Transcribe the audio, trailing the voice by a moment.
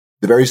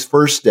the very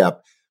first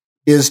step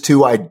is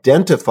to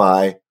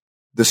identify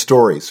the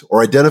stories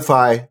or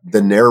identify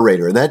the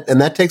narrator. And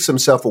that takes some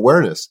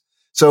self-awareness.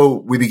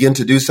 So we begin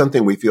to do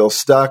something, we feel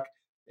stuck.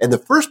 And the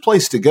first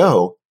place to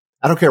go,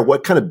 I don't care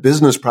what kind of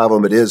business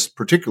problem it is,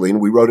 particularly, and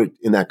we wrote it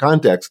in that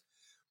context,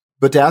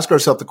 but to ask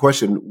ourselves the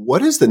question,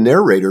 what is the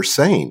narrator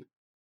saying?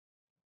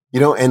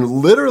 And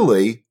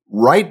literally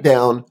write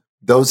down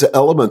those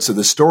elements of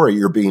the story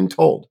you're being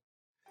told.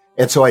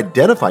 And so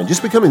identifying,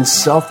 just becoming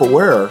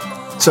self-aware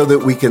so that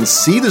we can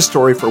see the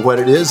story for what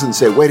it is and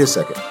say, wait a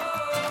second,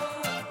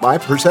 my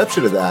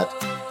perception of that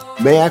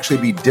may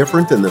actually be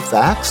different than the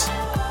facts.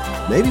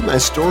 Maybe my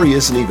story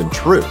isn't even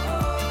true.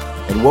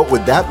 And what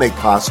would that make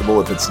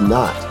possible if it's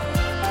not?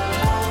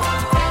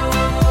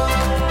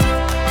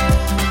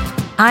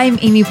 I'm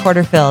Amy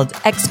Porterfield,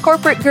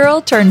 ex-corporate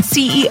girl turned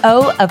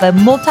CEO of a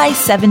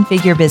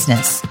multi-seven-figure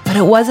business. But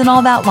it wasn't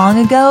all that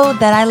long ago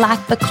that I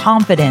lacked the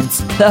confidence,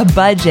 the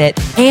budget,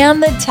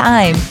 and the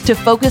time to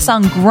focus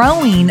on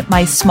growing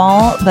my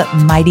small but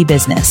mighty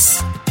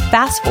business.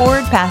 Fast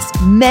forward past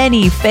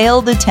many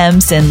failed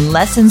attempts and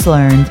lessons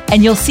learned,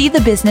 and you'll see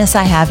the business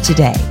I have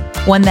today.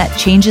 One that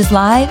changes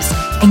lives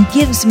and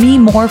gives me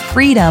more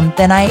freedom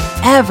than I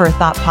ever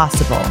thought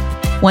possible.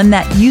 One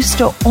that used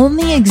to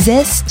only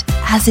exist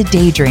as a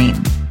daydream.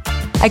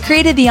 I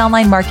created the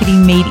Online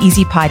Marketing Made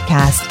Easy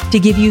podcast to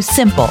give you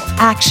simple,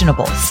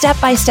 actionable,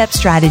 step-by-step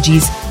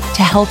strategies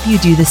to help you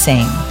do the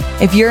same.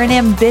 If you're an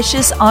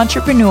ambitious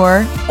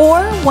entrepreneur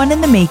or one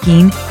in the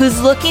making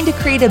who's looking to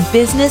create a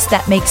business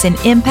that makes an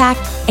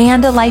impact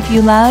and a life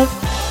you love,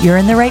 you're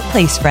in the right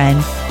place,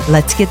 friend.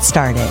 Let's get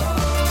started.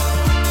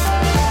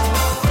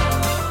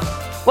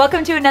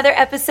 Welcome to another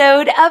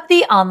episode of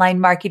the Online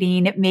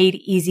Marketing Made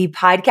Easy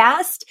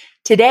podcast.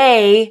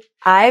 Today,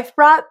 I've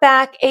brought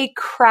back a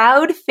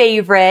crowd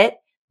favorite,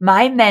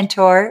 my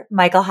mentor,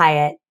 Michael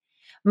Hyatt.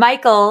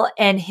 Michael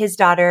and his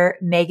daughter,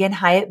 Megan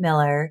Hyatt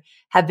Miller,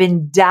 have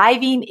been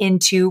diving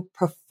into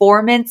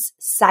performance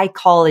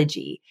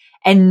psychology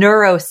and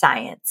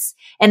neuroscience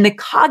and the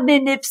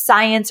cognitive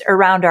science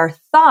around our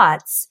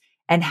thoughts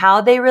and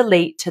how they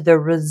relate to the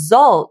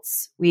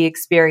results we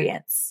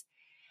experience.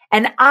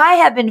 And I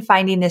have been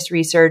finding this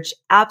research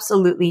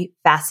absolutely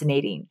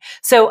fascinating.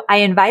 So I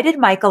invited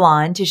Michael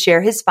on to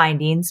share his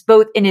findings,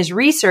 both in his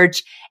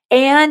research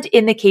and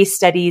in the case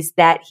studies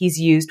that he's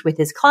used with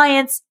his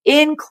clients,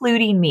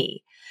 including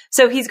me.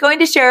 So he's going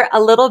to share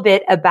a little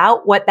bit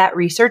about what that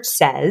research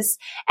says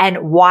and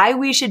why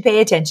we should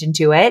pay attention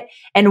to it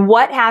and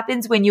what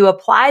happens when you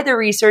apply the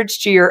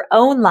research to your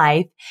own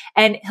life.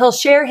 And he'll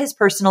share his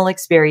personal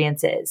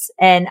experiences.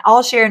 And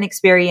I'll share an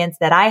experience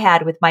that I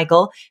had with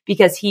Michael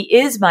because he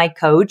is my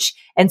coach.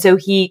 And so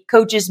he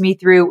coaches me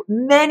through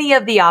many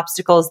of the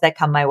obstacles that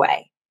come my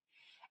way.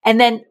 And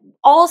then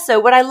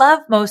also, what I love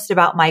most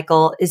about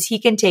Michael is he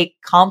can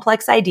take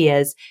complex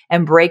ideas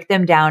and break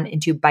them down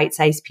into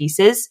bite-sized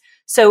pieces.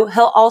 So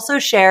he'll also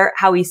share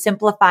how he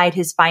simplified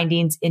his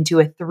findings into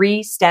a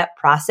 3-step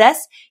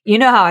process. You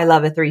know how I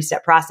love a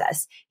 3-step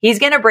process. He's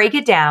going to break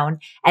it down,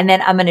 and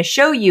then I'm going to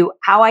show you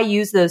how I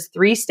use those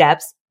 3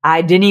 steps.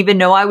 I didn't even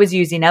know I was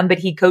using them, but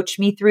he coached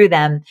me through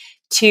them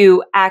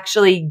to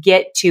actually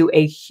get to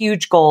a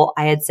huge goal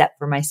I had set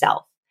for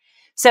myself.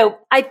 So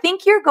I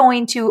think you're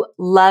going to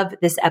love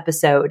this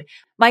episode.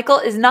 Michael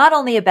is not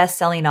only a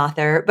best-selling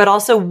author, but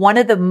also one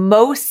of the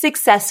most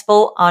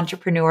successful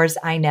entrepreneurs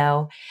I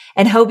know.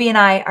 And Hobie and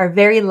I are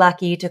very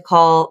lucky to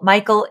call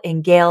Michael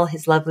and Gail,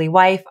 his lovely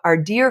wife, our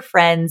dear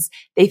friends.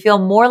 They feel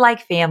more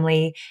like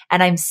family.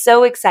 And I'm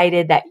so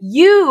excited that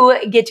you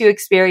get to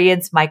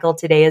experience Michael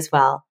today as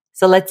well.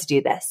 So let's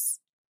do this.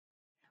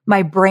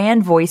 My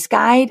brand voice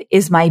guide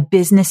is my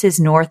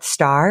business's North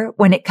Star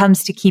when it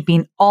comes to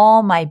keeping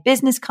all my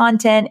business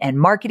content and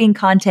marketing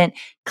content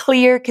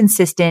clear,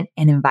 consistent,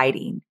 and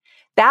inviting.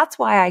 That's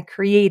why I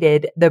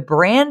created the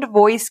Brand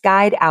Voice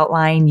Guide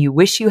Outline You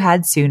Wish You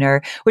Had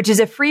Sooner, which is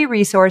a free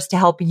resource to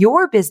help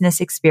your business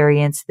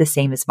experience the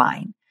same as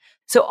mine.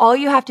 So all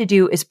you have to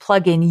do is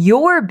plug in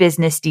your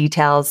business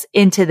details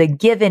into the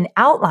given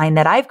outline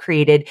that I've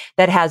created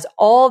that has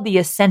all the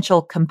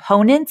essential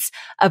components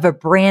of a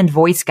brand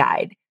voice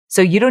guide.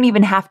 So you don't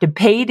even have to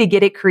pay to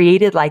get it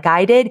created like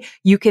I did.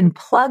 You can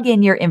plug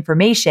in your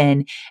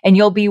information and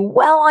you'll be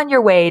well on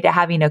your way to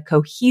having a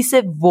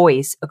cohesive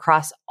voice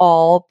across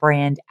all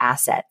brand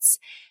assets.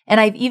 And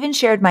I've even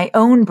shared my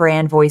own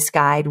brand voice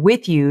guide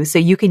with you so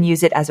you can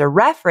use it as a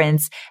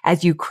reference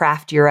as you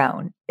craft your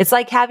own. It's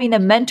like having a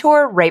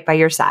mentor right by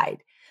your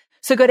side.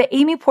 So go to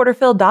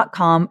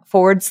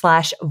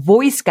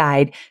amyporterfield.com/voice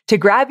guide to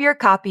grab your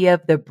copy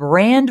of the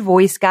Brand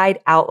Voice Guide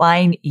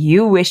Outline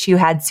You Wish You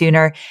Had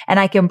Sooner. And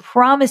I can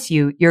promise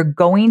you, you're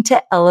going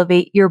to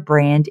elevate your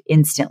brand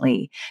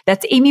instantly.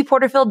 That's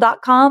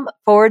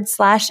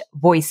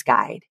amyporterfield.com/voice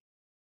guide.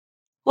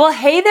 Well,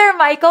 hey there,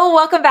 Michael.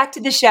 Welcome back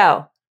to the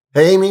show.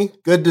 Hey, Amy.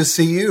 Good to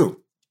see you.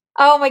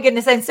 Oh my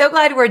goodness. I'm so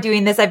glad we're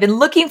doing this. I've been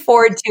looking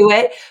forward to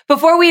it.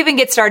 Before we even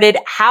get started,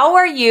 how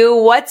are you?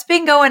 What's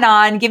been going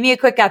on? Give me a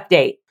quick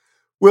update.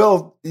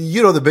 Well,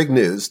 the big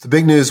news. The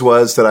big news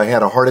was that I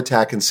had a heart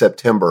attack in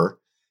September,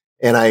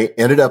 and I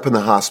ended up in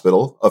the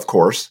hospital, of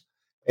course,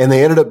 and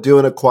they ended up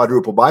doing a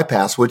quadruple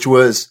bypass, which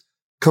was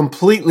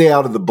completely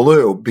out of the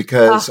blue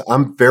because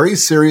I'm very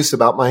serious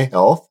about my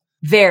health.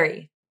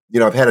 Very.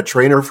 I've had a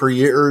trainer for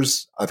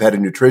years. I've had a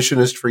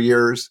nutritionist for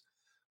years,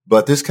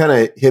 but this kind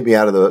of hit me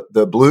out of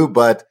the blue.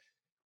 But,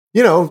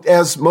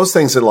 as most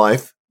things in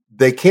life,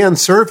 they can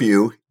serve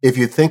you if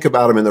you think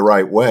about them in the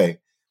right way.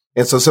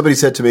 And so somebody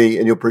said to me,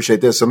 and you'll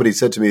appreciate this, somebody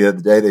said to me the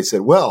other day, they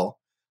said, well,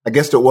 I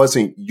guess it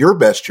wasn't your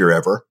best year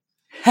ever.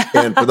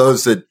 And for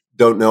those that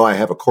don't know, I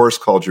have a course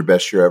called Your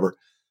Best Year Ever.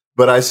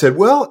 But I said,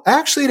 well,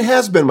 actually, it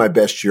has been my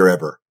best year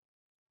ever.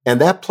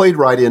 And that played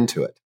right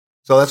into it.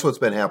 So that's what's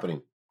been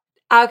happening.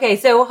 Okay.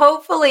 So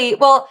hopefully,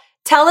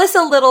 tell us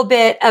a little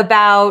bit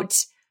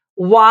about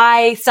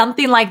why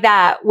something like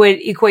that would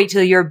equate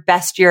to your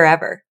best year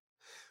ever.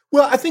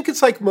 Well, I think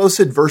it's like most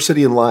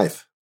adversity in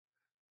life.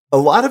 A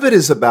lot of it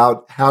is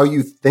about how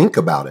you think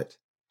about it.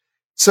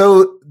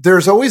 So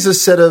there's always a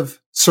set of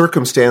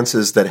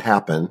circumstances that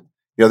happen.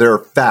 There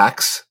are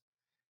facts,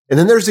 and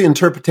then there's the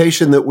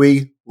interpretation that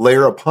we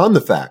layer upon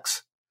the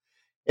facts.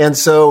 And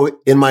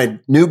so in my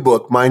new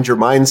book, Mind Your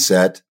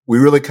Mindset, we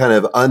really kind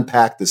of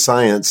unpack the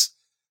science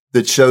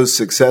that shows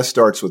success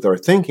starts with our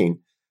thinking.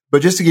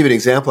 But just to give you an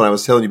example, and I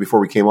was telling you before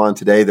we came on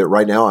today that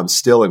right now I'm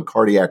still in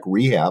cardiac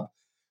rehab,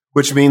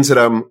 which means that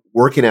I'm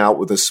working out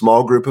with a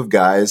small group of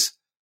guys.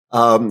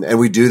 And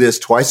we do this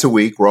twice a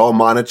week. We're all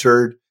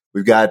monitored.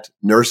 We've got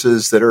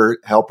nurses that are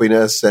helping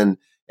us. And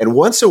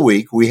once a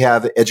week, we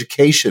have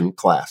education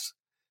class.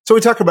 So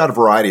we talk about a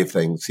variety of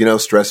things,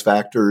 stress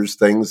factors,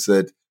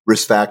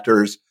 risk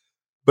factors.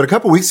 But a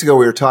couple of weeks ago,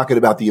 we were talking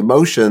about the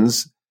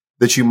emotions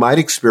that you might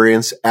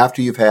experience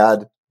after you've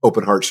had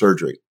open heart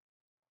surgery.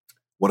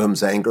 One of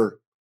them's anger,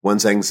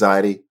 one's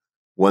anxiety,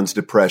 one's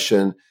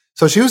depression.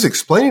 So she was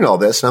explaining all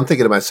this, and I'm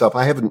thinking to myself,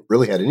 I haven't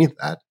really had any of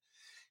that.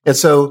 And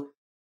so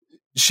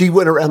she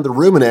went around the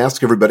room and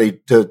asked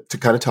everybody to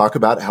kind of talk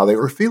about how they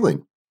were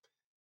feeling.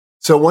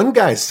 So one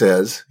guy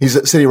says,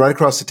 he's sitting right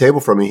across the table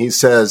from me, he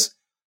says,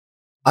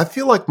 I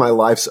feel like my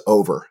life's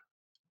over.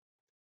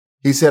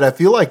 He said, I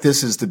feel like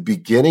this is the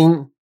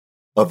beginning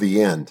of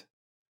the end.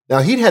 Now,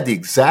 he'd had the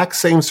exact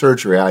same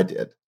surgery I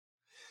did,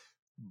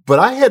 but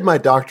I had my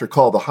doctor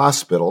call the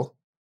hospital.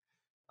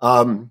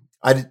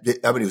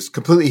 It was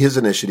completely his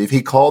initiative.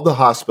 He called the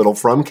hospital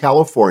from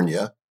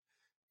California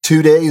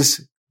 2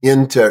 days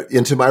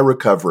into my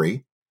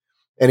recovery.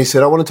 And he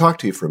said, I want to talk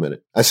to you for a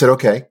minute. I said,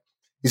 okay.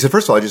 He said,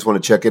 first of all, I just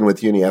want to check in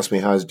with you. And he asked me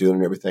how I was doing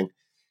and everything.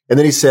 And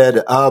then he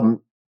said,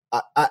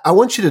 I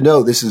want you to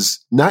know this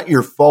is not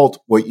your fault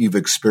what you've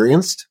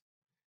experienced.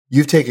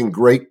 You've taken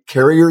great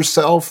care of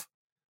yourself.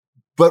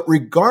 But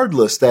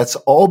regardless, that's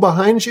all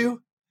behind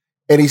you.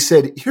 And he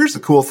said, here's the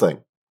cool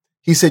thing.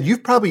 He said,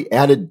 you've probably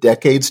added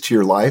decades to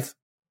your life.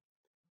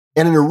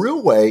 And in a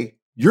real way,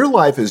 your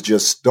life is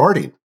just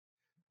starting.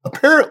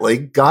 Apparently,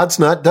 God's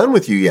not done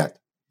with you yet.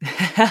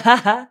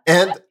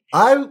 And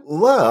I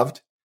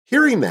loved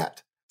hearing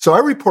that. So I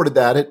reported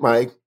that at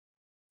my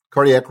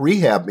cardiac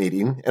rehab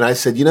meeting. And I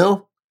said,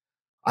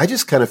 I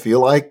just kind of feel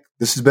like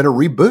this has been a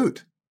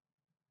reboot.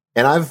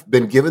 And I've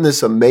been given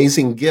this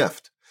amazing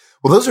gift.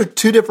 Well, those are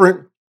two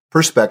different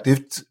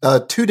perspectives,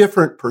 two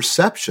different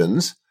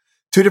perceptions,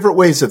 two different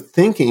ways of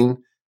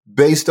thinking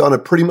based on a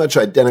pretty much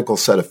identical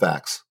set of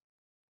facts.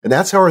 And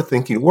that's how our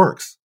thinking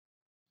works.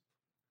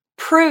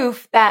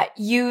 Proof that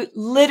you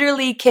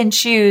literally can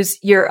choose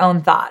your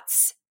own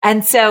thoughts.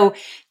 And so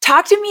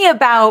talk to me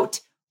about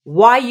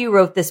why you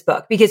wrote this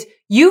book, because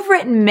you've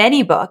written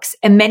many books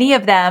and many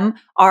of them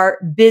are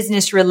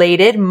business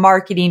related,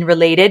 marketing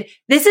related.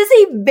 This is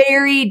a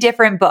very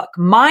different book.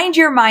 Mind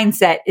Your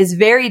Mindset is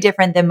very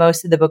different than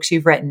most of the books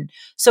you've written.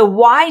 So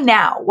why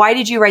now? Why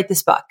did you write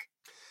this book?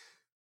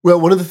 Well,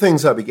 one of the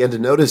things I began to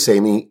notice,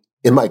 Amy,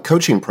 in my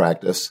coaching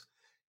practice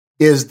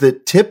is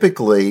that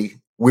typically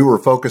we were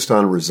focused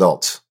on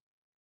results.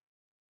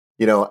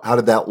 How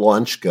did that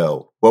launch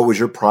go? What was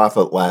your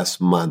profit last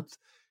month?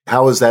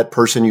 How is that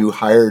person you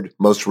hired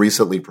most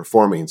recently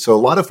performing? So a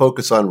lot of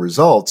focus on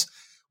results,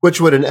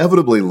 which would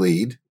inevitably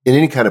lead in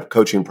any kind of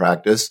coaching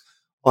practice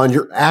on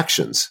your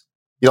actions.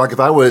 Like if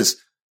I was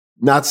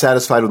not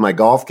satisfied with my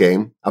golf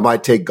game, I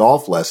might take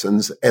golf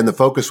lessons and the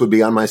focus would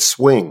be on my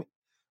swing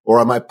or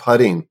on my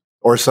putting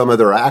or some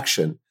other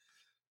action.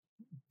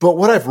 But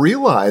what I've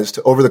realized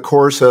over the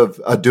course of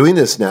doing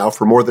this now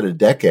for more than a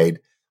decade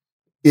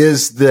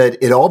is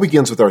that it all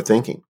begins with our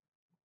thinking.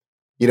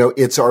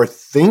 It's our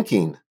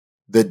thinking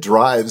that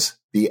drives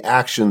the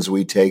actions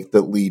we take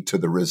that lead to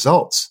the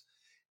results.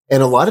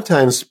 And a lot of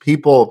times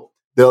people,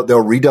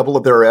 they'll redouble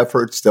their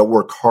efforts, they'll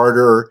work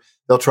harder,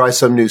 they'll try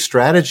some new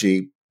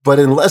strategy, but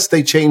unless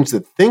they change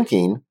the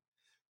thinking,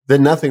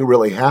 then nothing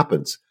really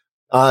happens.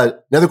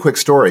 Another quick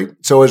story.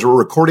 So as we're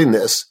recording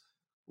this,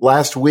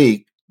 last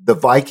week, the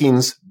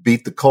Vikings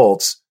beat the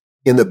Colts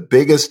in the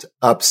biggest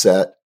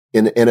upset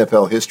in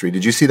NFL history.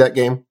 Did you see that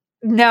game?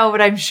 No,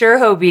 but I'm sure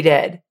Hobie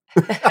did.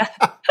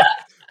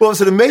 Well, it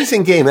was an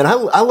amazing game. And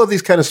I love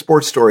these kind of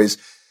sports stories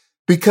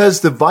because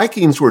the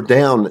Vikings were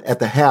down at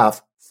the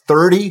half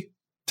 30-0.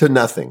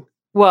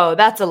 Whoa,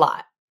 that's a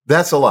lot.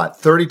 That's a lot.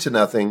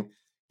 30-0.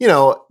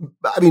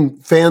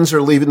 Fans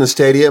are leaving the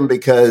stadium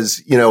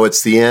because,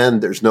 it's the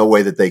end. There's no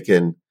way that they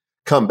can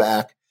come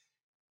back.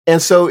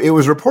 And so it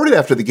was reported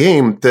after the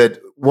game that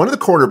one of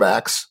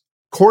the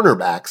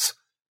cornerbacks,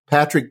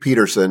 Patrick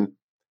Peterson,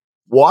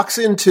 walks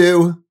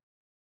into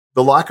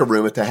the locker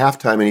room at the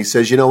halftime and he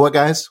says, "You know what,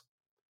 guys?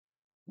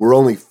 We're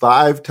only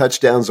 5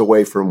 touchdowns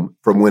away from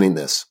winning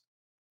this."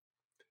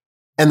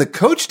 And the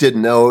coach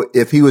didn't know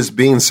if he was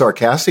being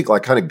sarcastic,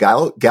 like kind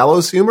of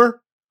gallows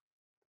humor,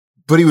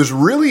 but he was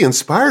really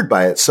inspired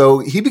by it. So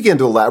he began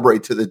to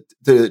elaborate to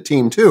the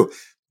team too.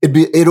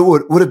 It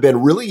would have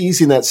been really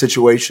easy in that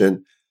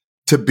situation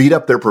to beat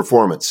up their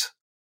performance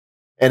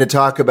and to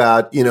talk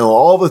about,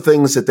 all the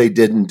things that they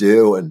didn't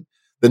do and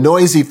the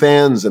noisy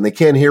fans and they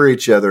can't hear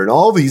each other and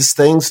all these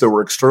things that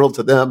were external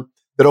to them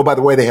that, oh, by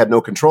the way, they had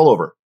no control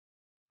over.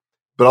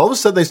 But all of a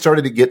sudden they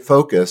started to get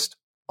focused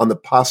on the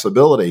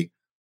possibility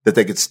that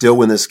they could still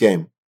win this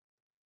game.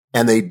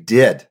 And they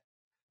did.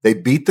 They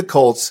beat the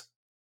Colts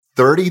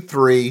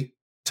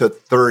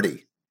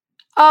 33-30.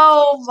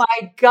 Oh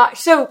my gosh.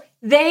 So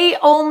they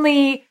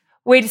only,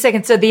 wait a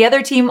second. So the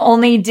other team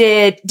only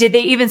did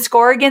they even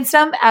score against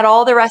them at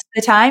all the rest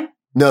of the time?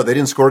 No, they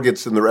didn't score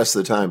against them the rest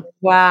of the time.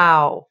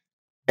 Wow.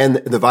 And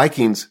the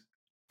Vikings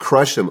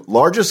crushed them.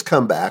 Largest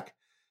comeback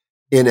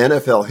in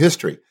NFL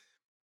history.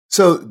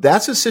 So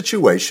that's a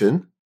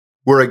situation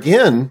where,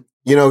 again,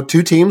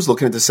 two teams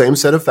looking at the same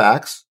set of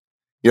facts.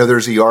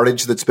 There's a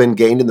yardage that's been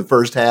gained in the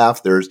first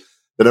half. There's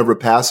the number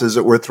of passes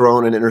that were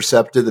thrown and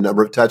intercepted, the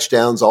number of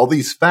touchdowns, all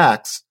these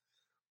facts.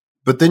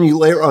 But then you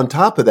layer on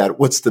top of that,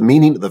 what's the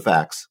meaning of the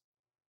facts?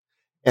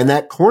 And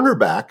that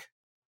cornerback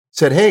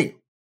said, "Hey,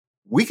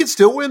 we could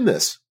still win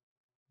this."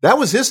 That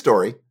was his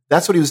story.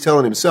 That's what he was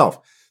telling himself.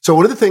 So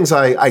one of the things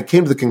I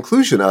came to the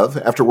conclusion of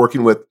after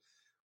working with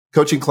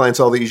coaching clients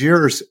all these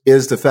years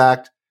is the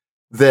fact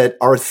that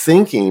our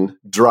thinking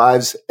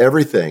drives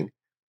everything.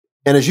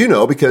 And as you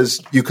know,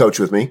 because you coach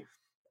with me,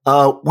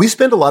 we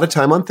spend a lot of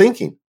time on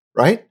thinking,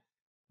 right?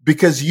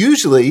 Because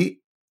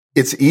usually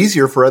it's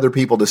easier for other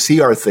people to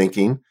see our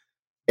thinking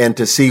and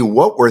to see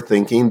what we're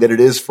thinking than it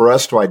is for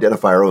us to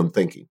identify our own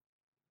thinking.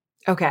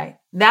 Okay.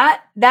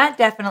 That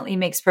definitely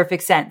makes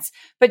perfect sense.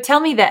 But tell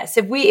me this,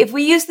 if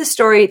we use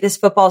this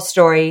football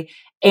story,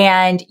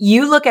 and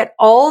you look at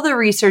all the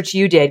research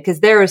you did, because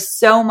there is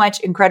so much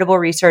incredible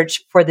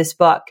research for this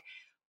book,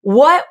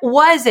 what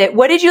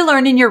did you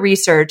learn in your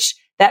research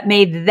that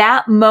made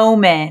that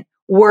moment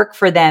work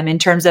for them in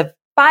terms of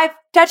 5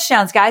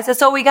 touchdowns, guys?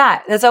 That's all we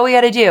got. That's all we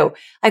got to do.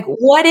 Like,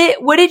 what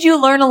did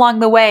you learn along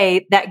the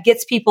way that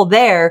gets people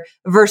there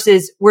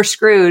versus we're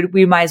screwed,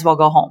 we might as well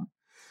go home?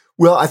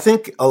 Well, I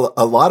think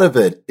a lot of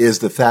it is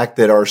the fact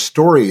that our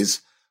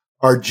stories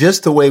are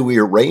just the way we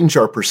arrange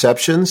our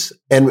perceptions.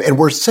 And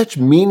we're such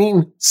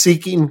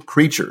meaning-seeking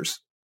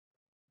creatures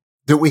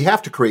that we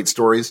have to create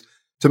stories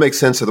to make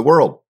sense of the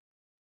world.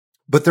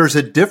 But there's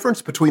a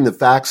difference between the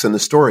facts and the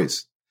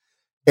stories.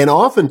 And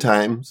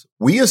oftentimes,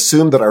 we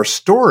assume that our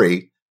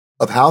story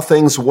of how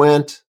things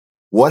went,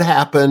 what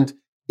happened,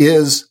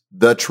 is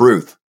the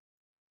truth.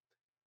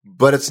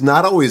 But it's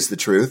not always the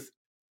truth.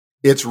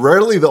 It's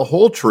rarely the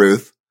whole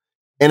truth.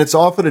 And it's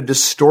often a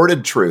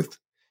distorted truth.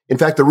 In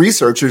fact, the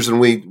researchers, and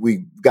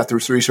we got through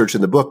some research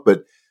in the book,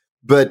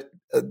 but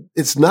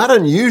it's not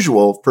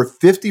unusual for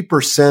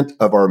 50%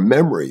 of our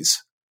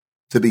memories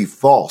to be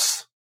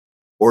false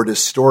or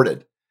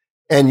distorted.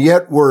 And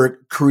yet we're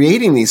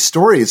creating these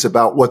stories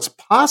about what's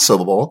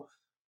possible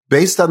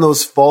based on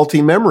those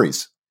faulty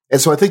memories.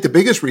 And so I think the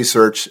biggest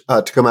research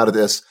to come out of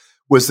this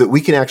was that we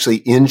can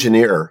actually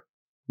engineer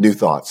new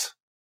thoughts.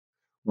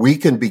 We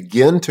can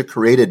begin to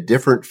create a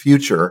different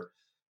future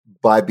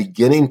by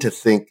beginning to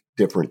think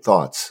different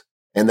thoughts.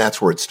 And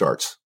that's where it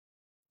starts.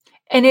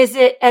 And is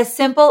it as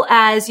simple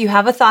as you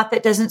have a thought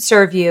that doesn't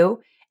serve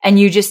you and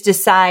you just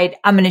decide,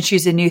 I'm going to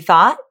choose a new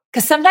thought?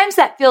 Because sometimes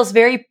that feels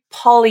very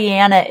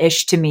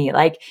Pollyanna-ish to me.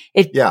 Like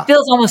it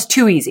feels almost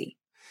too easy.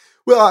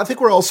 Well, I think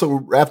we're also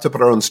wrapped up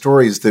in our own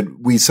stories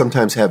that we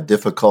sometimes have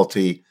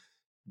difficulty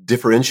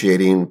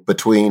differentiating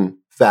between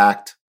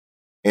fact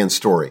and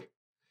story.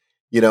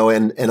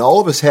 And all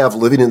of us have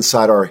living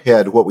inside our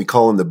head what we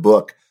call in the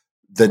book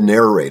the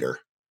narrator.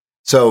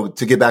 So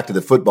to get back to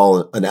the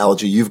football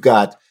analogy, you've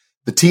got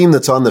the team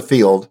that's on the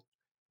field,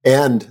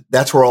 and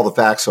that's where all the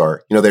facts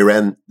are. They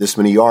ran this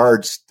many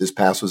yards, this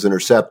pass was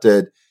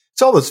intercepted.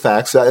 It's all those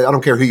facts. I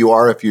don't care who you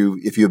are. If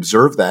you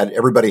observe that,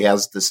 everybody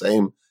has the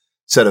same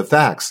set of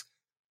facts.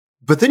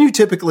 But then you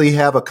typically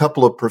have a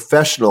couple of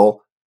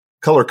professional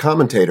color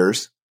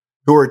commentators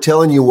who are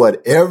telling you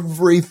what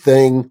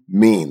everything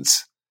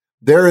means.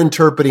 They're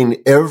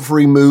interpreting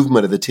every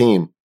movement of the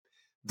team.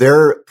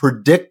 They're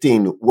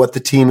predicting what the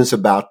team is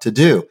about to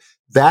do.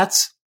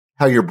 That's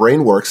how your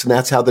brain works, and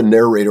that's how the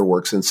narrator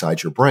works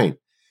inside your brain.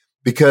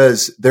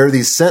 Because there are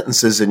these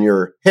sentences in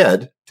your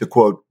head, to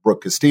quote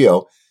Brooke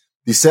Castillo,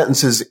 these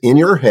sentences in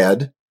your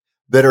head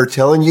that are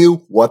telling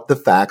you what the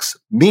facts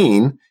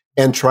mean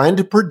and trying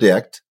to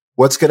predict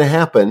what's going to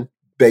happen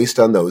based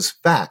on those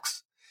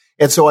facts.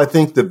 And so I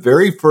think the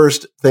very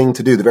first thing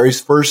to do, the very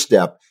first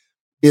step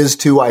is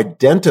to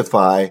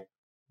identify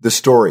the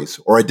stories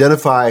or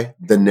identify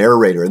the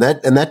narrator. And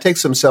that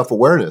takes some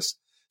self-awareness.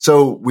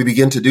 So we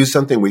begin to do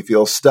something, we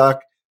feel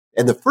stuck.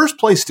 And the first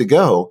place to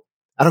go,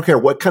 I don't care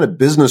what kind of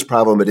business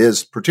problem it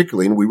is,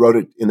 particularly, and we wrote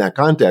it in that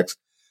context,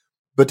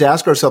 but to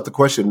ask ourselves the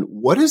question,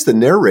 what is the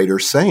narrator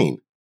saying?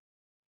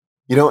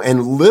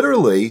 And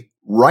literally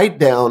write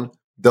down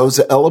those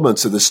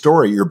elements of the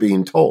story you're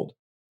being told.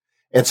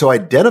 And so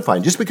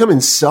identifying, just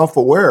becoming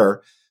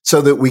self-aware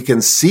so that we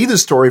can see the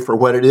story for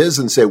what it is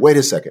and say, wait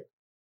a second,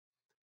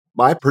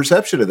 my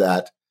perception of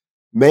that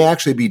may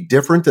actually be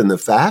different than the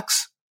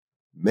facts.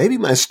 Maybe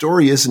my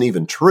story isn't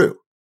even true.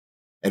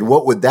 And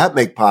what would that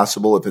make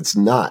possible if it's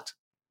not?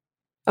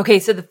 Okay,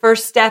 so the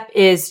first step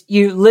is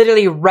you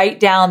literally write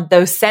down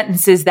those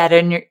sentences that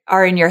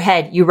are in your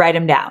head. You write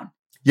them down.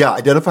 Yeah,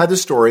 identify the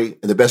story.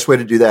 And the best way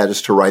to do that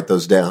is to write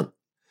those down.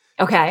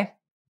 Okay.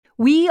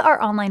 We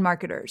are online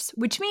marketers,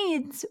 which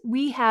means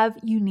we have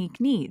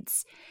unique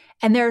needs.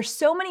 And there are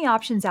so many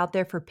options out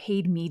there for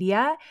paid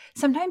media.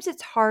 Sometimes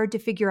it's hard to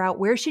figure out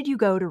where should you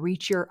go to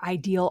reach your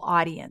ideal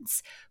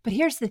audience. But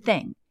here's the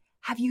thing.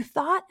 Have you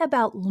thought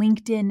about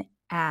LinkedIn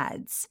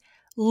ads?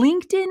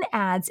 LinkedIn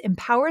ads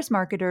empowers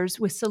marketers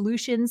with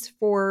solutions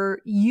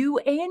for you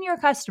and your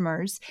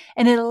customers,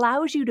 and it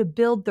allows you to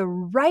build the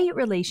right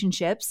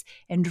relationships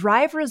and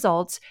drive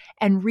results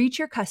and reach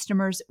your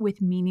customers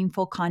with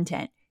meaningful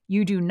content.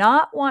 You do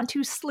not want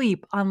to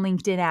sleep on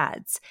LinkedIn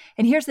ads.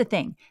 And here's the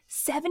thing,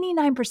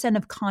 79%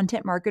 of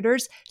content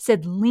marketers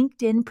said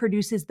LinkedIn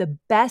produces the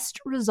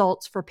best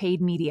results for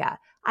paid media.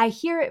 I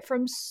hear it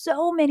from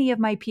so many of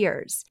my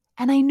peers.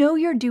 And I know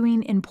you're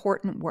doing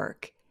important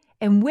work.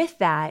 And with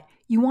that,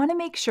 you want to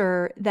make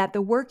sure that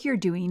the work you're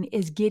doing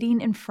is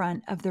getting in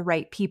front of the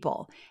right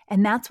people.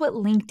 And that's what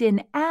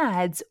LinkedIn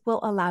ads will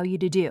allow you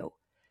to do.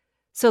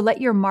 So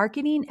let your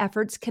marketing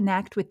efforts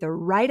connect with the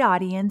right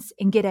audience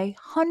and get a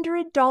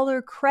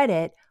 $100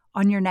 credit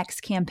on your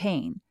next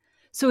campaign.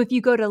 So if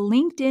you go to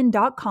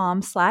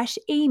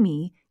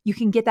linkedin.com/Amy, you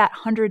can get that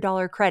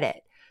 $100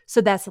 credit. So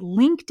that's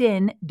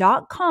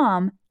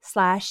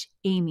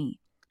linkedin.com/Amy.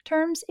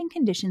 Terms and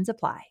conditions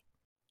apply.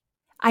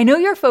 I know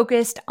you're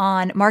focused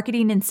on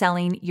marketing and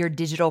selling your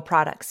digital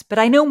products, but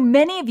I know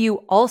many of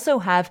you also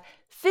have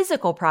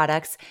physical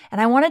products,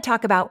 and I want to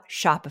talk about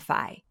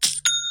Shopify.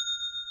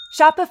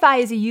 Shopify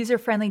is a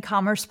user-friendly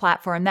commerce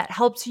platform that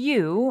helps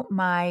you,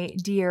 my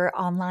dear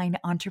online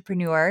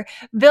entrepreneur,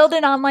 build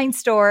an online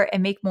store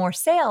and make more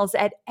sales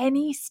at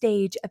any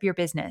stage of your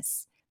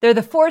business. They're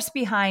the force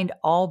behind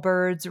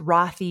Allbirds,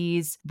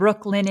 Rothy's,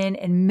 Brooklinen,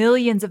 and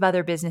millions of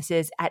other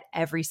businesses at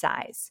every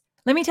size.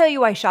 Let me tell you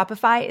why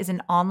Shopify is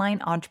an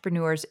online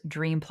entrepreneur's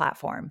dream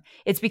platform.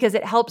 It's because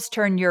it helps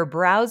turn your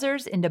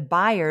browsers into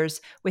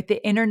buyers with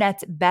the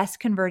internet's best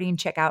converting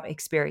checkout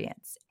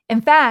experience. In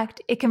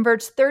fact, it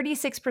converts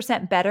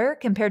 36% better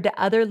compared to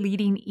other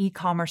leading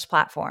e-commerce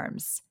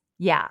platforms.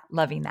 Yeah,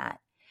 loving that.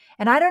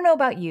 And I don't know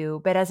about you,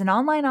 but as an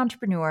online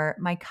entrepreneur,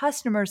 my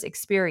customers'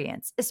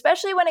 experience,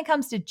 especially when it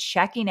comes to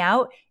checking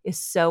out, is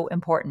so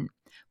important.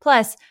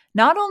 Plus,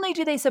 not only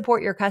do they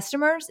support your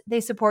customers,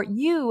 they support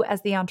you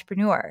as the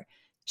entrepreneur.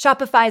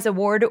 Shopify's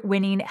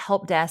award-winning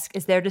help desk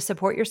is there to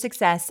support your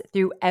success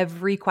through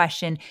every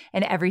question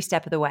and every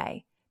step of the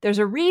way. There's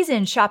a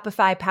reason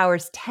Shopify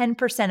powers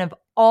 10% of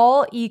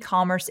all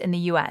e-commerce in the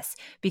US,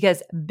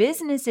 because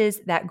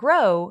businesses that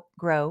grow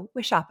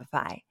with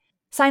Shopify.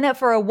 Sign up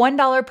for a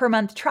 $1 per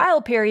month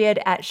trial period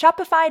at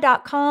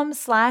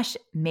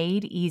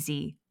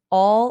shopify.com/madeeasy.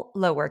 All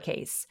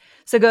lowercase.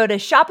 So go to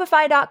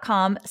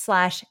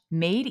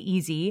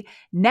shopify.com/madeeasy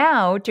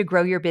now to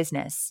grow your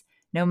business,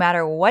 no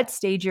matter what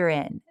stage you're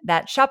in.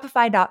 That's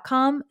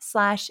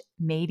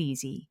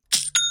shopify.com/madeeasy.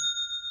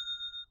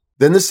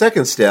 Then the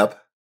second step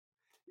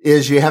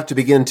is you have to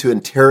begin to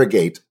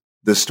interrogate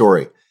the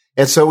story.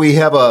 And so we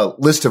have a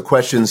list of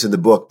questions in the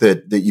book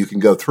that you can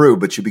go through,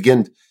 but you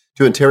begin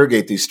to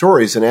interrogate these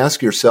stories and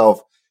ask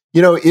yourself,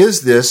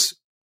 is this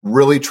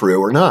really true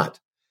or not?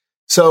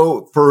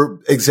 So, for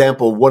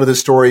example, one of the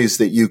stories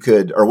that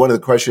one of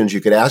the questions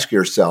you could ask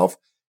yourself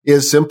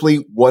is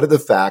simply, what are the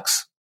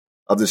facts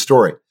of the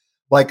story?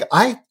 Like,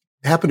 I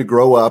happened to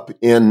grow up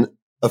in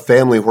a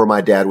family where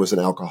my dad was an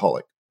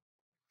alcoholic.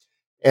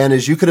 And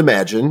as you can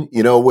imagine,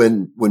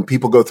 when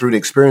people go through an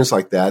experience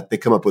like that, they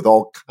come up with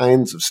all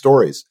kinds of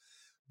stories.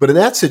 But in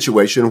that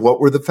situation, what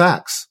were the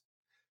facts?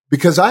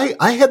 Because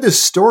I had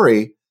this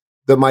story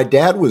that my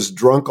dad was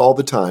drunk all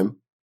the time,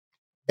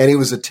 and he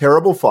was a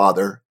terrible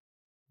father.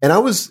 And I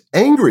was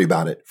angry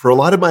about it for a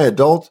lot of my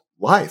adult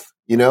life,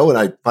 and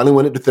I finally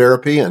went into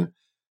therapy and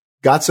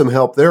got some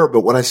help there.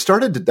 But when I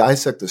started to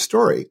dissect the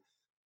story,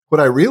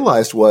 what I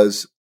realized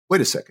was,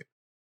 wait a second,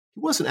 he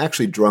wasn't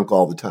actually drunk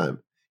all the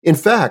time. In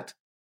fact,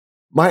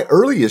 my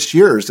earliest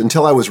years,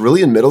 until I was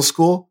really in middle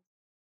school,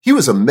 he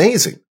was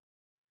amazing.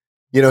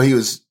 He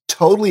was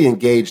totally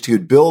engaged. He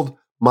would build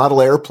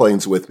model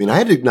airplanes with me. And I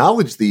had to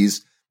acknowledge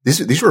these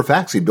were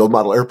facts. He'd build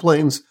model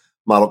airplanes,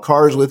 model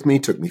cars with me,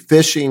 took me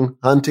fishing,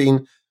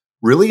 hunting,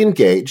 really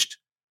engaged.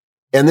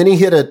 And then he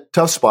hit a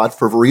tough spot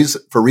for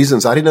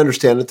reasons I didn't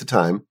understand at the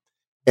time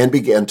and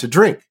began to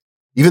drink.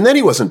 Even then,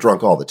 he wasn't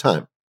drunk all the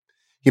time.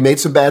 He made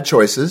some bad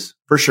choices,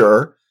 for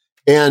sure.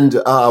 And,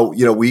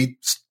 we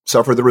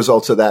suffered the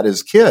results of that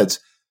as kids.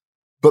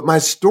 But my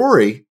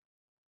story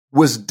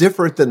was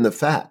different than the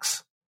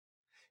facts.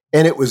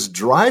 And it was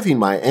driving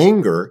my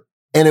anger,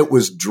 and it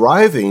was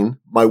driving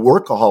my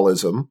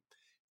workaholism.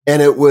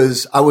 And I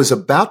was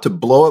about to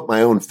blow up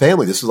my own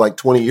family. This was like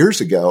 20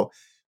 years ago,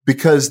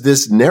 because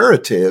this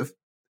narrative,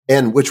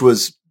 and which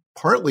was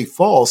partly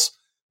false,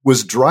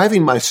 was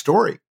driving my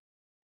story.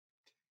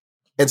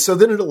 And so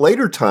then at a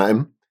later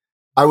time,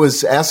 I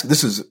was asked,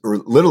 this is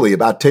literally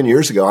about 10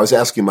 years ago, I was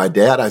asking my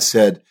dad, I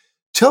said,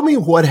 tell me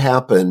what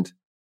happened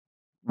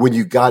when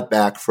you got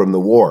back from the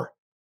war.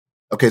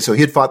 Okay, so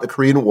he had fought the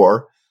Korean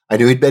War. I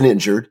knew he'd been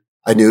injured.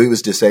 I knew he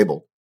was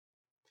disabled.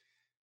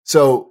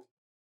 So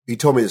he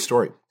told me the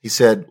story. He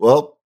said,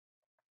 well,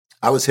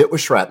 I was hit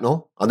with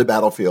shrapnel on the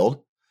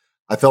battlefield.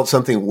 I felt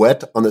something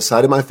wet on the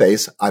side of my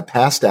face. I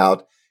passed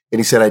out. And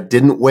he said, I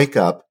didn't wake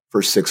up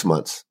for 6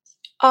 months.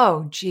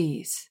 Oh,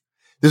 geez.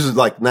 This was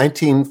like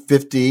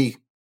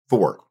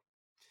 1954.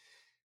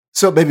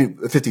 So maybe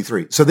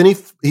 53. So then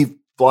he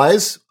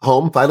flies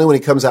home. Finally, when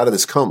he comes out of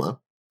this coma,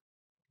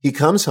 he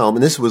comes home.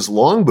 And this was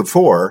long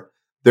before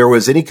there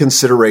was any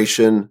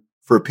consideration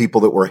for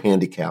people that were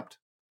handicapped.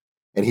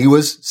 And he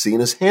was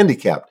seen as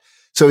handicapped.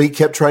 So he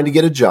kept trying to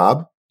get a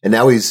job. And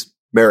now he's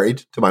married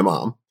to my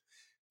mom,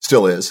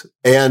 still is.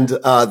 And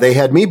they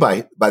had me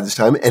by this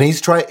time. And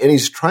he's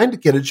trying to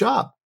get a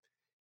job.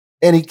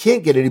 And he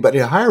can't get anybody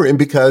to hire him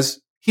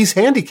because he's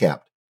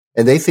handicapped.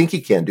 And they think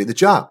he can't do the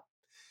job.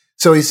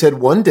 So he said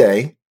one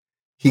day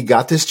he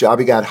got this job.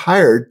 He got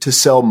hired to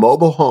sell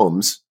mobile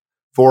homes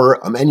for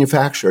a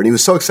manufacturer. And he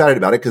was so excited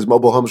about it because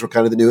mobile homes were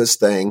kind of the newest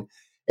thing.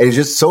 And he's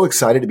just so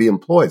excited to be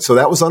employed. So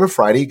that was on a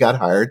Friday. He got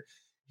hired.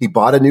 He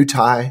bought a new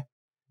tie.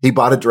 He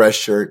bought a dress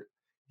shirt.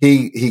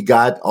 He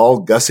got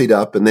all gussied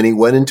up. And then he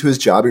went into his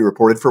job. He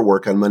reported for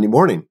work on Monday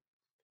morning.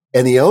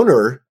 And the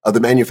owner of the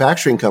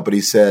manufacturing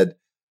company said,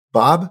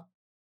 Bob,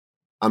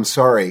 I'm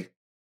sorry,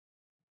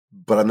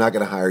 but I'm not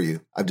going to hire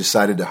you. I've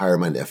decided to hire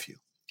my nephew.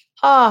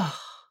 Oh.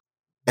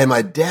 And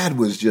my dad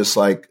was just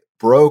like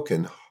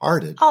broken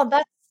hearted. Oh,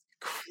 that's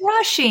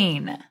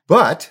crushing.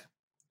 But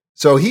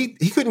so he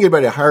couldn't get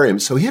anybody to hire him.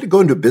 So he had to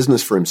go into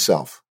business for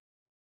himself.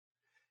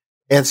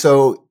 And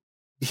so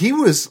he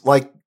was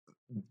like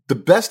the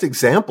best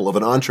example of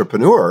an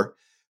entrepreneur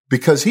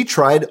because he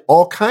tried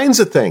all kinds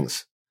of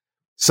things.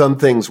 Some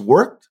things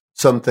worked,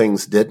 some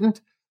things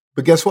didn't.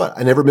 But guess what?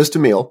 I never missed a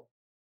meal.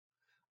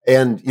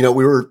 And,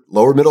 we were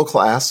lower middle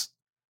class,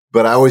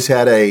 but I always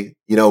had a,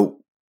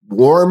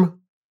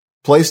 warm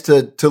place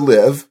to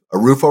live, a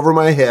roof over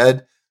my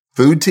head,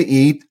 food to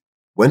eat,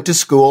 went to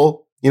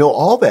school,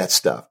 all that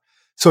stuff.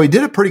 So he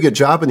did a pretty good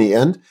job in the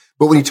end.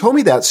 But when he told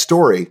me that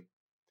story,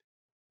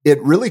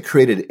 it really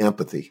created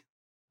empathy.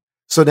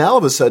 So now all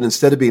of a sudden,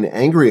 instead of being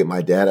angry at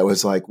my dad, I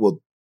was like,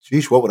 well,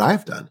 geez, what would I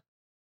have done?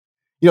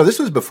 This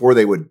was before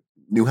they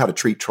knew how to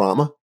treat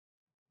trauma.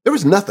 There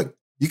was nothing.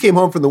 You came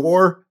home from the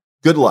war,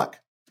 good luck.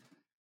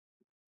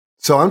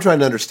 So I'm trying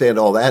to understand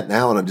all that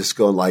now. And I'm just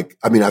going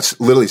I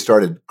literally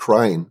started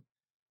crying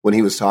when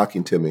he was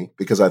talking to me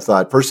because I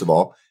thought, first of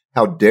all,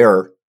 how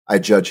dare I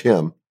judge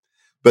him?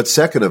 But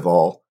second of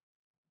all,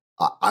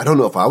 I don't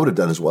know if I would have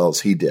done as well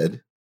as he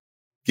did,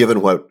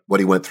 given what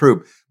he went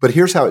through. But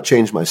here's how it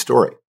changed my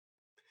story.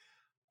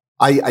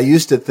 I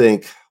used to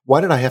think,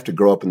 why did I have to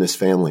grow up in this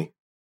family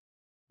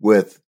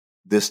with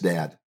this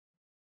dad?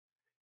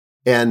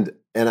 And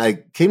I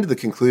came to the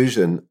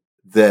conclusion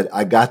that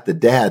I got the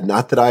dad,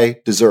 not that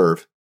I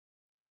deserve,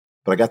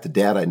 but I got the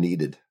dad I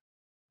needed.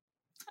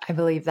 I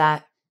believe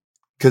that.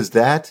 Because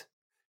that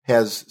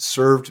has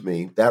served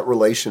me, that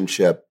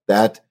relationship,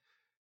 that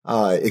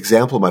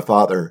example of my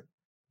father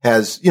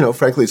has,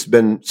 frankly, it's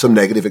been some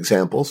negative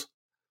examples,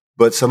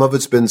 but some of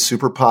it's been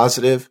super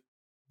positive,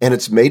 and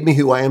it's made me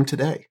who I am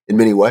today in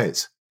many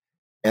ways.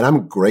 And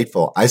I'm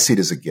grateful. I see it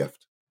as a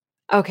gift.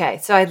 Okay.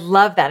 So I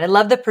love that. I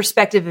love the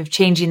perspective of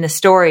changing the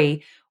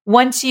story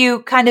once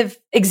you kind of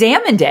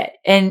examined it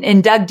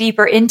and dug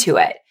deeper into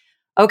it.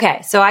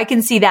 Okay. So I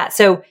can see that.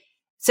 So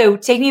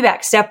take me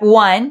back. Step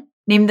 1,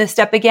 name the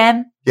step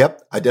again.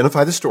 Yep.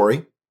 Identify the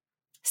story.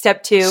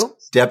 Step 2.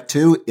 Step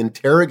 2,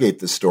 interrogate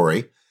the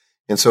story.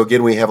 And so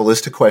again, we have a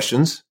list of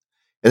questions.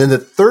 And then the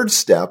third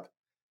step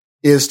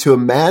is to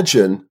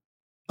imagine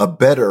a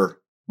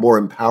better, more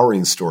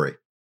empowering story.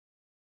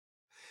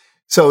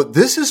 So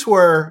this is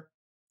where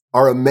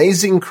our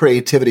amazing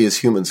creativity as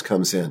humans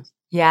comes in.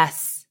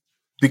 Yes.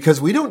 Because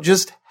we don't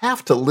just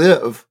have to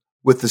live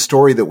with the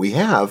story that we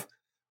have.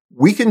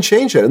 We can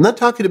change it. I'm not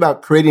talking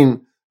about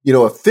creating,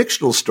 a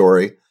fictional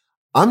story.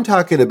 I'm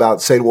talking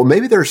about saying, well,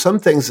 maybe there are some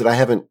things that I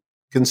haven't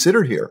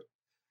considered here.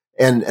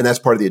 And that's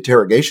part of the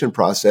interrogation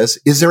process.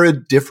 Is there a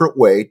different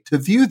way to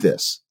view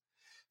this?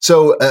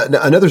 So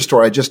another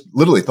story I just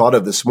literally thought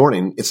of this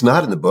morning. It's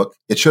not in the book.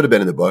 It should have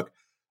been in the book.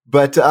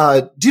 But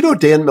do you know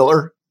Dan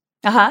Miller?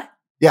 Uh-huh.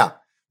 Yeah.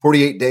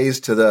 48 Days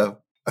to the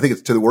I think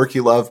it's to the work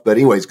you love. But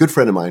anyways, good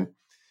friend of mine.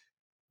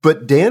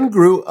 But Dan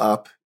grew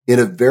up in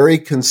a very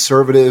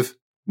conservative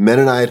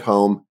Mennonite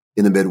home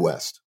in the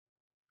Midwest.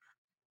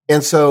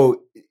 And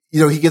so,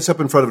 he gets up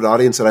in front of an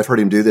audience, and I've heard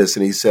him do this,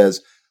 and he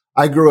says,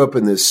 I grew up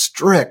in this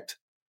strict,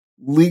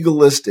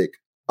 legalistic,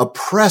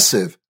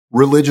 oppressive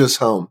religious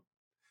home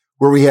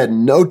where we had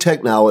no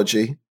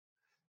technology.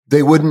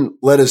 They wouldn't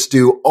let us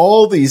do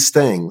all these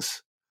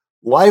things.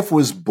 Life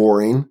was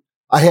boring.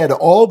 I had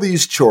all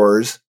these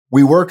chores.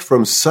 We worked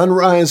from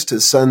sunrise to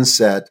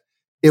sunset.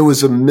 It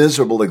was a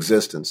miserable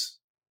existence.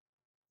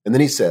 And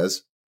then he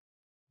says,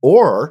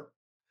 or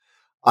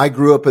I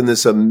grew up in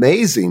this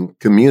amazing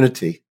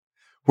community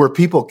where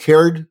people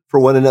cared for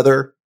one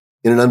another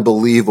in an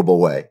unbelievable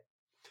way,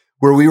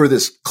 where we were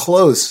this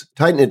close,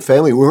 tight-knit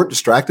family. We weren't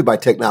distracted by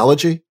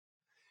technology.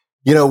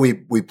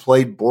 We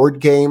played board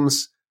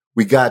games.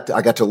 I got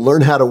to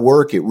learn how to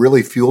work. It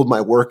really fueled my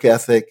work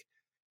ethic.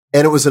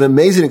 And it was an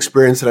amazing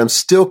experience, and I'm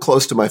still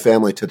close to my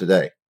family to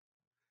today.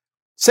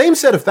 Same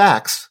set of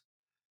facts,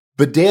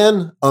 but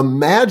Dan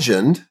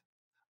imagined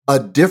a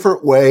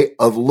different way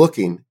of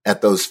looking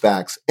at those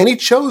facts, and he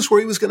chose where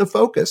he was going to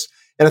focus.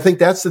 And I think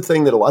that's the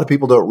thing that a lot of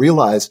people don't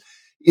realize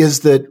is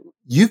that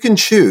you can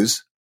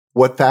choose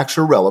what facts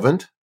are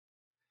relevant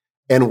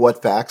and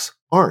what facts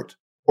aren't,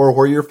 or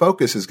where your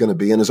focus is going to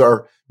be. And as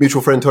our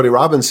mutual friend Tony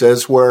Robbins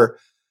says, where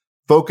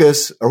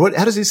focus, how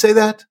does he say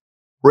that?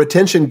 Where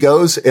attention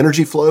goes,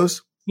 energy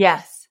flows.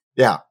 Yes.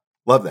 Yeah.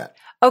 Love that.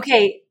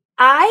 Okay.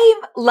 I'm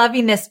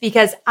loving this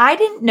because I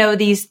didn't know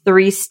these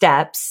 3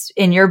 steps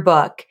in your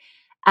book.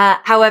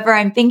 However,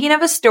 I'm thinking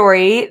of a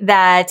story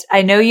that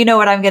I know you know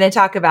what I'm going to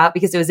talk about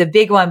because it was a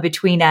big one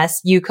between us,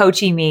 you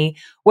coaching me,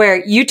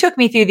 where you took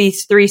me through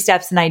these 3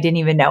 steps and I didn't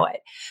even know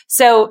it.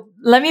 So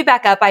let me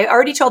back up. I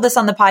already told this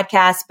on the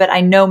podcast, but I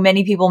know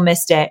many people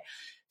missed it.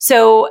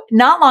 So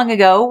not long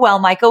ago, while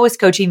Michael was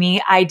coaching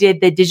me, I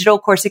did the Digital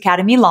Course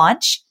Academy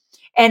launch.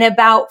 And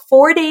about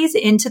 4 days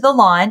into the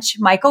launch,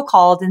 Michael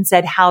called and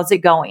said, how's it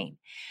going?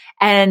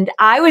 And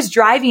I was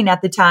driving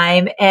at the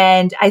time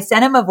and I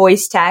sent him a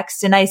voice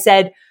text and I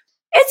said,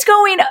 it's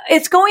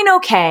going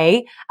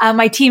okay.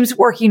 My team's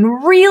working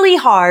really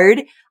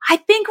hard. I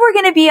think we're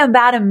going to be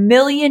about $1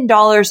 million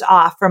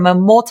off from a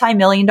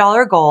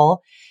multi-million-dollar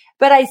goal.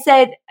 But I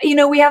said,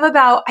 we have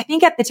I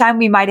think at the time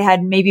we might have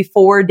had maybe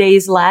 4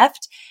 days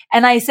left.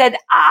 And I said,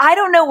 I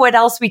don't know what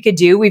else we could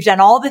do. We've done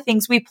all the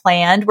things we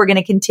planned. We're going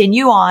to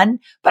continue on,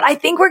 but I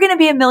think we're going to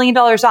be $1 million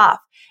off.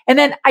 And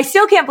then I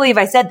still can't believe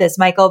I said this,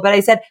 Michael, but I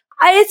said,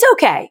 it's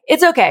okay.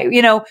 It's okay.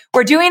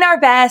 We're doing our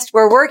best.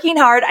 We're working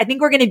hard. I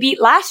think we're going to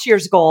beat last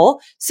year's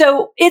goal.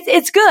 So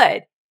it's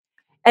good.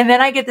 And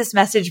then I get this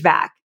message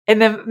back.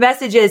 And the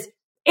message is,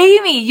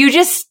 Amy, you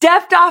just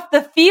stepped off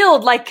the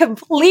field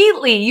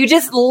completely. You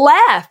just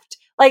left.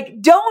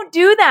 Don't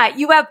do that.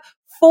 You have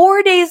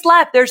 4 days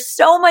left. There's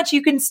so much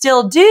you can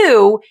still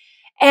do.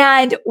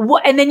 And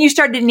then you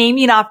started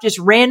naming off just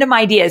random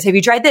ideas. Have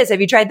you tried this? Have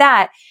you tried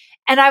that?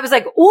 And I was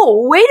like,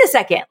 oh, wait a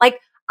second.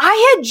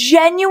 I had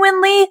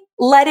genuinely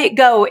let it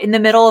go in the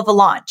middle of a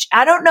launch.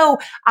 I don't know.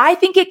 I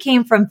think it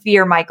came from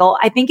fear, Michael.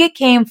 I think it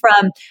came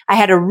from, I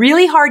had a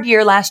really hard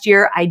year last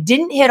year. I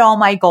didn't hit all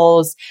my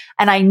goals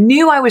and I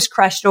knew I was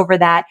crushed over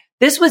that.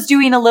 This was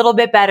doing a little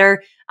bit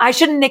better. I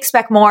shouldn't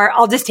expect more.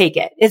 I'll just take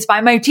it. It's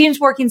fine. My team's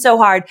working so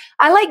hard.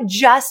 I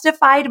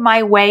justified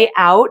my way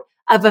out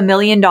of $1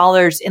 million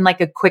in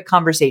a quick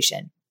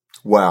conversation.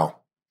 Wow.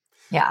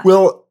 Yeah.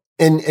 Well,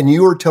 and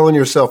you were telling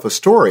yourself a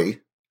story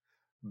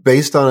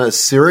based on a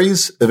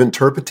series of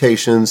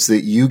interpretations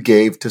that you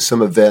gave to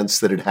some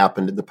events that had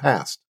happened in the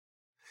past.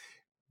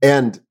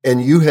 And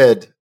you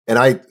had, and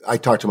I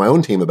talk to my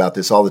own team about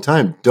this all the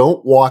time.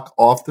 Don't walk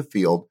off the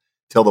field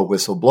till the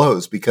whistle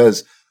blows,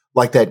 because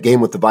like that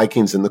game with the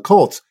Vikings and the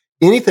Colts,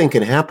 anything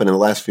can happen in the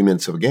last few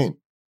minutes of a game.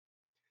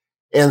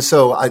 And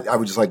so I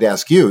would just like to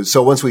ask you,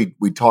 so once we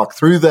talked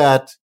through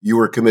that, you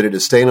were committed to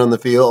staying on the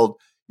field,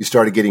 you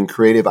started getting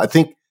creative. I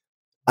think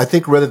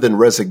rather than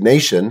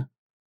resignation,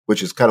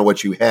 which is kind of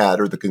what you had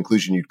or the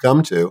conclusion you'd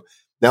come to,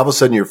 now all of a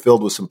sudden you're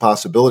filled with some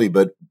possibility.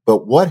 But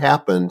what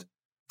happened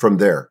from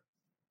there?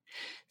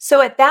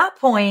 So at that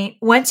point,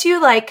 once you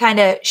kind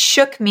of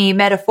shook me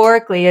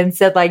metaphorically and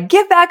said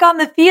get back on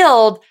the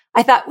field,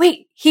 I thought,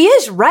 wait, he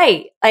is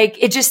right.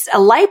 It just, a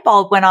light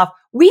bulb went off.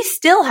 We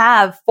still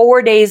have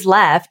 4 days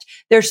left.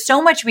 There's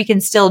so much we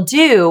can still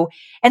do.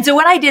 And so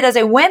what I did is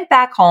I went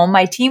back home.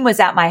 My team was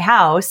at my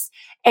house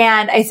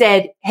and I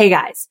said, hey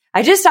guys,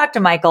 I just talked to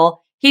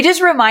Michael. He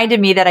just reminded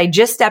me that I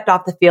just stepped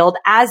off the field,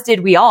 as did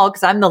we all,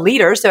 because I'm the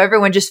leader. So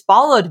everyone just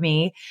followed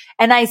me.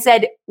 And I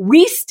said,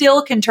 we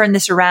still can turn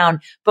this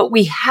around, but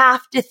we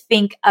have to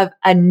think of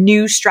a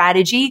new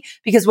strategy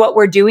because what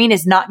we're doing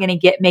is not going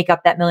to make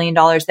up that $1 million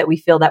that we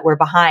feel that we're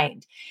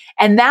behind.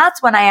 And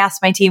that's when I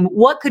asked my team,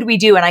 what could we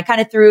do? And I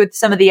kind of threw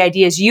some of the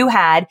ideas you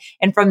had.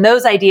 And from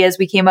those ideas,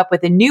 we came up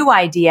with a new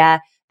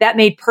idea that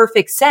made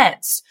perfect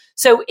sense.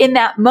 So in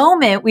that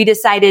moment, we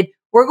decided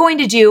we're going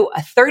to do a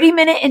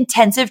 30-minute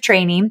intensive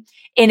training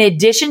in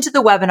addition to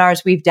the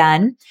webinars we've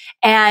done.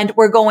 And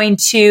we're going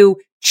to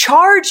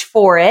charge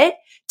for it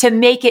to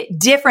make it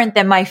different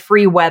than my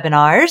free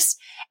webinars.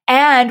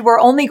 And we're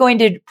only going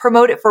to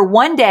promote it for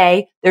one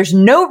day. There's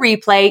no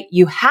replay.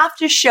 You have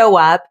to show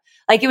up.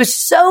 Like, it was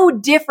so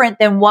different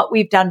than what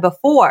we've done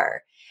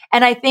before.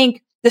 And I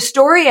think the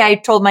story I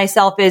told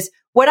myself is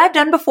what I've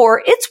done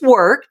before. It's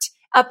worked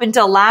up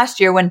until last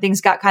year when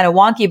things got kind of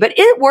wonky, but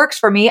it works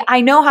for me.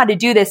 I know how to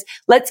do this.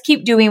 Let's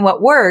keep doing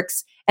what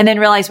works. And then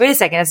realize, wait a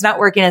second, it's not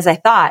working as I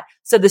thought.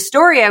 So the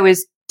story I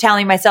was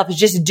telling myself is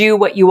just do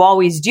what you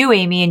always do,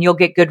 Amy, and you'll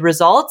get good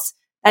results.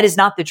 That is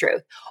not the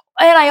truth.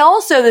 And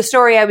the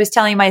story I was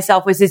telling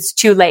myself was it's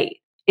too late.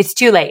 It's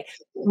too late.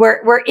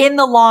 We're in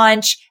the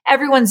launch.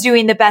 Everyone's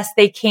doing the best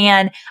they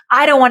can.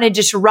 I don't want to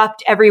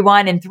disrupt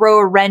everyone and throw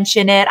a wrench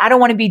in it. I don't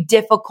want to be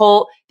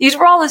difficult. These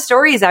were all the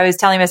stories I was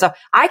telling myself.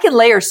 I can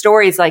layer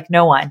stories like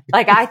no one.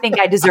 Like, I think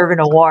I deserve an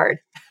award.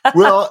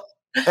 Well,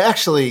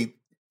 actually,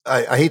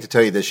 I hate to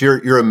tell you this.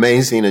 You're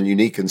amazing and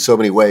unique in so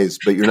many ways,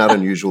 but you're not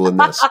unusual in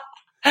this.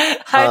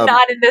 I'm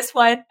not in this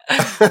one.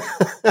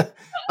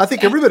 I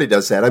think everybody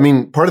does that. I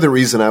mean, part of the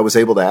reason I was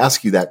able to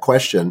ask you that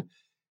question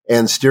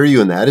and steer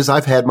you in that is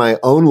I've had my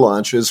own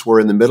launches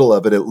where in the middle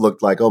of it, it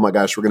looked like, oh my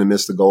gosh, we're going to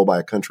miss the goal by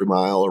a country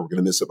mile, or we're going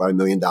to miss it by $1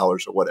 million or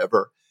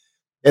whatever.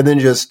 And then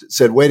just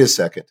said, wait a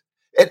second.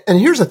 And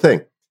here's the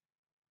thing.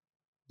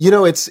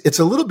 It's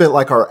a little bit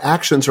like our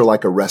actions are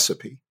like a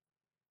recipe.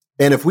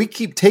 And if we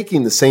keep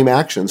taking the same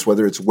actions,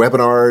 whether it's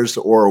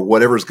webinars or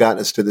whatever's gotten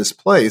us to this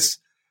place,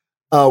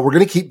 we're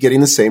going to keep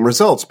getting the same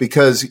results,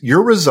 because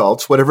your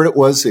results, whatever it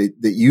was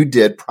that you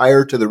did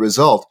prior to the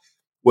result,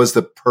 was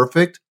the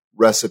perfect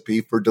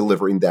recipe for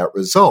delivering that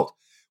result,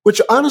 which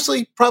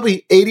honestly,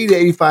 probably 80 to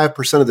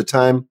 85% of the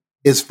time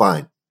is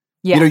fine.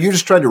 Yeah. You're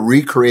just trying to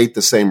recreate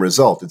the same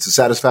result. It's a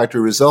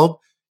satisfactory result.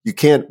 You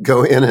can't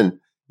go in and,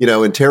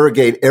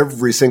 interrogate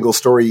every single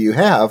story you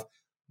have.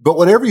 But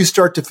whenever you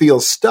start to feel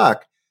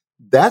stuck,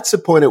 that's the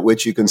point at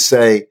which you can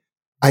say,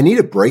 I need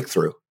a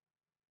breakthrough.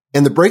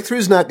 And the breakthrough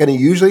is not going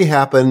to usually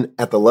happen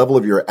at the level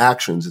of your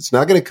actions. It's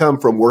not going to come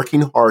from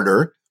working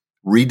harder,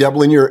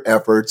 redoubling your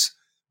efforts,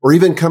 or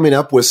even coming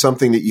up with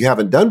something that you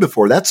haven't done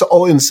before. That's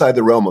all inside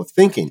the realm of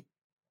thinking.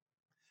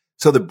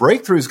 So the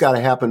breakthrough's got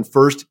to happen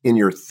first in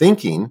your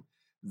thinking,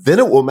 then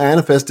it will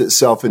manifest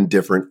itself in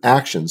different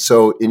actions.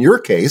 So in your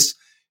case,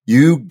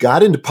 you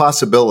got into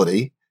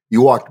possibility,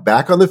 you walked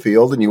back on the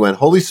field and you went,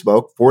 holy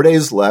smoke, 4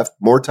 days left,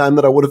 more time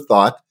than I would have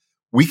thought.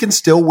 We can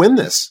still win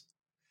this.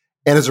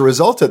 And as a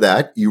result of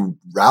that, you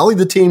rallied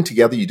the team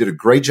together. You did a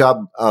great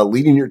job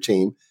leading your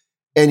team,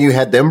 and you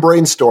had them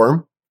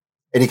brainstorm,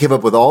 and you came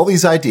up with all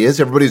these ideas.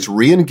 Everybody's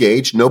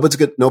re-engaged. Nobody's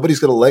going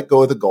to let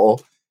go of the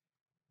goal.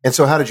 And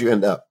so how did you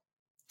end up?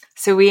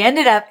 So we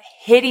ended up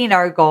hitting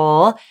our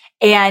goal,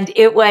 and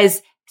it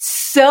was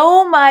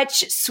so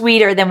much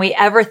sweeter than we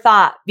ever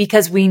thought,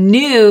 because we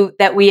knew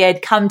that we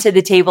had come to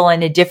the table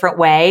in a different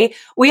way.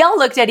 We all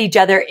looked at each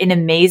other in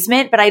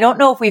amazement, but I don't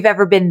know if we've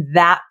ever been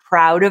that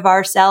proud of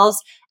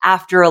ourselves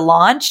after a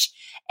launch.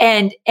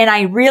 And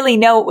I really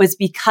know it was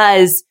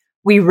because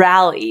we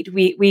rallied.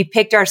 We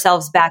picked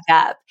ourselves back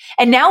up.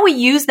 And now we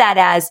use that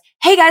as,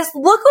 hey guys,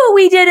 look what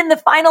we did in the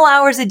final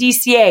hours of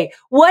DCA.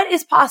 What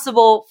is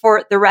possible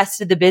for the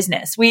rest of the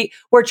business?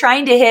 We're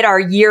trying to hit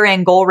our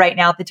year-end goal right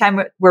now. At the time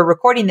we're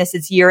recording this,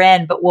 it's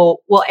year-end, but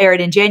we'll air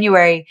it in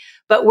January.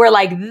 But we're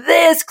like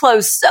this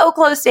close, so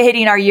close to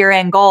hitting our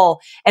year-end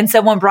goal. And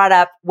someone brought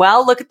up,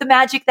 well, look at the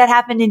magic that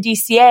happened in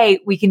DCA.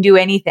 We can do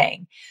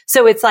anything.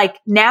 So it's like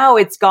now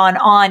it's gone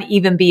on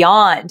even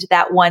beyond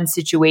that one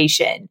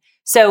situation.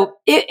 So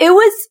it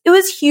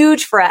was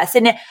huge for us.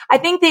 And I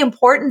think the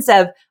importance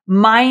of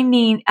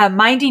minding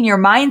your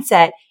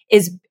mindset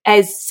is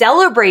as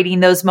celebrating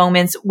those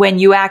moments when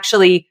you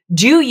actually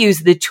do use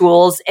the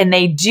tools and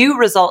they do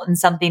result in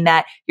something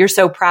that you're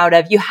so proud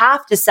of. You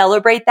have to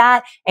celebrate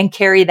that and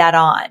carry that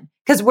on,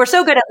 because we're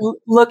so good at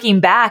looking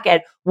back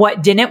at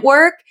what didn't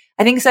work.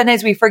 I think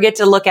sometimes we forget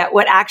to look at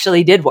what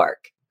actually did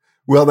work.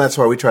 Well, that's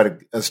why we try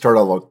to start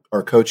all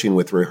our coaching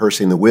with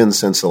rehearsing the wins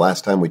since the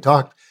last time we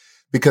talked.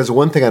 Because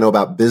one thing I know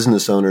about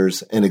business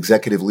owners and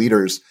executive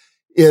leaders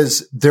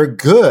is they're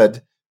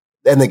good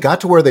and they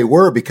got to where they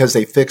were because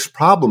they fixed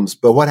problems.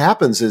 But what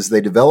happens is they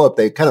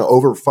kind of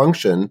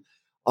overfunction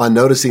on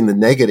noticing the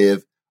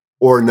negative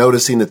or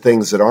noticing the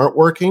things that aren't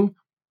working.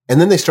 And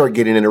then they start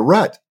getting in a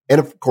rut. And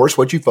of course,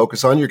 what you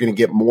focus on, you're going to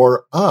get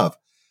more of.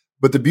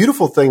 But the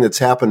beautiful thing that's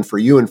happened for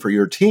you and for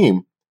your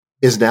team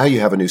is now you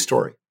have a new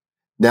story.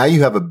 Now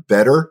you have a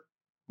better,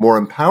 more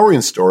empowering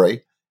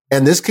story.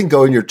 And this can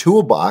go in your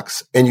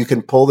toolbox and you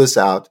can pull this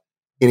out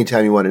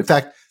anytime you want. In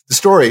fact, the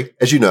story,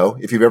 as you know,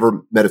 if you've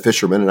ever met a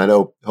fisherman, and I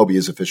know Hobie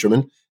is a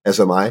fisherman, as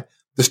am I,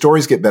 the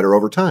stories get better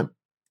over time,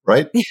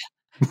 right?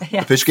 Yeah.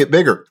 The fish get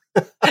bigger.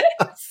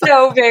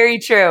 So very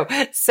true.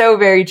 So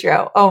very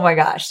true. Oh my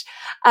gosh.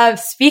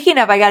 Speaking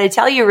of, I got to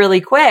tell you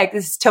really quick,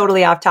 this is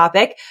totally off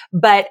topic,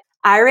 but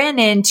I ran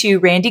into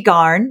Randy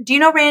Garn. Do you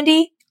know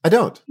Randy? I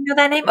don't. You know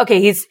that name?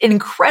 Okay. He's an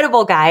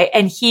incredible guy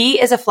and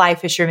he is a fly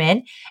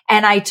fisherman.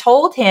 And I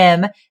told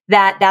him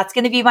that that's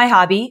going to be my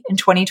hobby in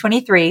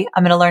 2023.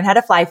 I'm going to learn how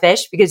to fly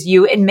fish because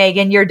you and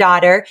Megan, your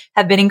daughter,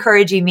 have been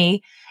encouraging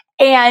me.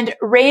 And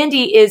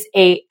Randy is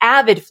a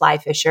avid fly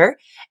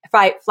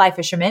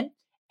fisherman.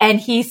 And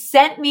he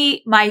sent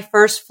me my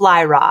first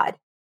fly rod.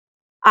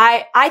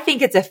 I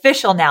think it's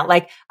official now.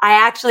 Like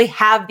I actually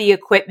have the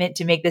equipment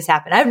to make this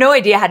happen. I have no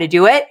idea how to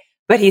do it,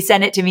 but he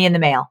sent it to me in the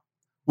mail.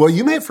 Well,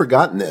 you may have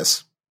forgotten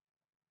this,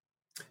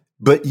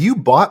 but you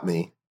bought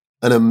me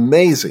an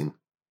amazing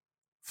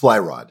fly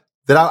rod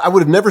that I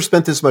would have never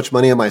spent this much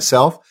money on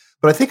myself,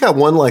 but I think I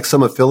won like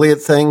some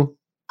affiliate thing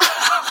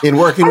in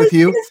working with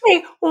you.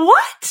 Say,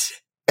 what?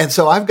 And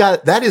so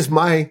that is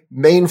my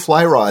main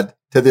fly rod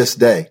to this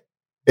day.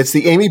 It's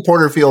the Amy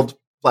Porterfield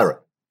fly rod.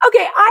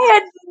 Okay. I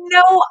had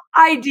no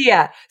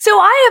idea. So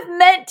I have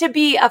meant to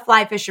be a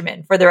fly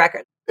fisherman, for the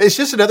record. It's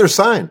just another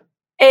sign.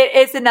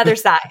 It's another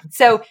sign.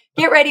 So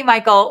get ready,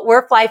 Michael.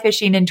 We're fly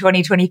fishing in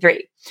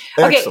 2023.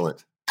 Excellent.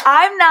 Okay,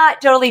 I'm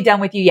not totally done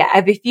with you yet. I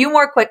have a few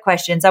more quick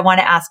questions I want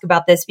to ask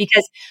about this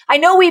because I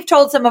know we've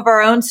told some of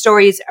our own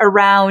stories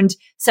around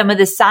some of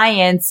the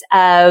science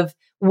of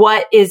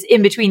what is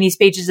in between these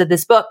pages of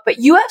this book, but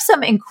you have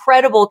some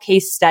incredible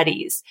case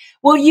studies.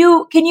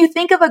 Can you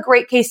think of a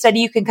great case study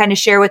you can kind of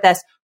share with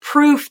us,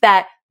 proof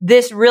that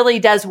this really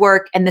does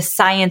work and the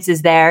science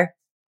is there?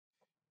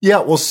 Yeah,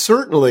 well,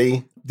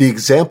 certainly the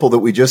example that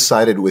we just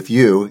cited with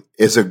you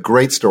is a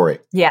great story.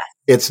 Yeah.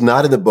 It's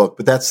not in the book,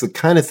 but that's the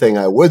kind of thing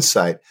I would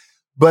cite.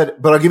 But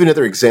I'll give you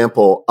another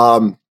example.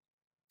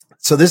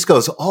 So this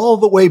goes all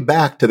the way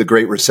back to the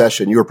Great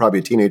Recession. You were probably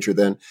a teenager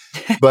then,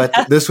 but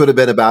this would have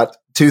been about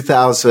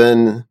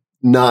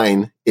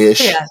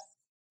 2009-ish. Yes.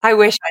 I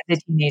wish I was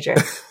a teenager.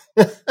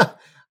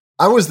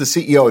 I was the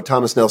CEO of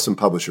Thomas Nelson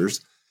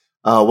Publishers,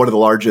 one of the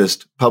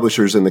largest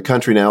publishers in the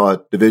country now,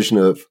 a division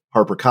of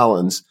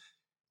HarperCollins.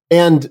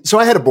 And so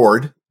I had a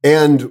board,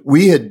 and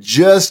we had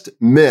just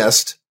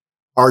missed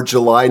our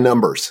July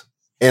numbers.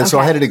 And so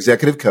I had an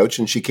executive coach,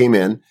 and she came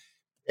in,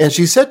 and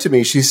she said to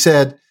me,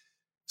 so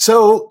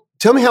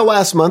tell me how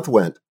last month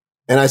went.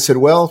 And I said,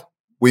 well,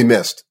 we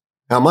missed.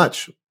 How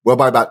much? Well,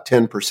 by about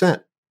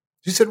 10%.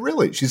 She said,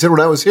 really? She said, when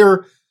I was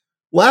here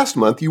last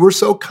month, you were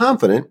so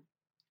confident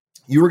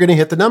you were going to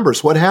hit the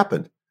numbers. What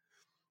happened?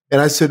 And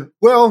I said,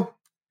 well,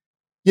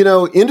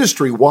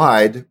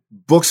 industry-wide,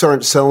 books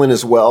aren't selling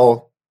as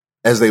well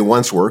as they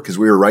once were, because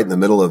we were right in the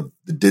middle of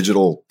the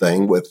digital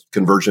thing with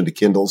conversion to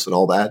Kindles and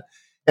all that.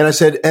 And I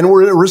said, and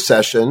we're in a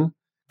recession.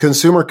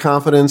 Consumer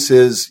confidence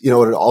is, at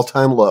an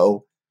all-time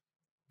low.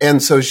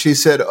 And so she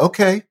said,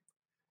 okay.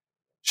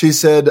 She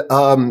said,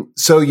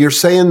 so you're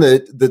saying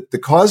that the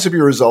cause of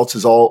your results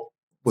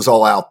was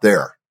all out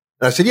there.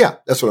 And I said, yeah,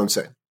 that's what I'm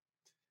saying.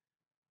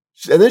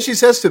 And then she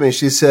says to me,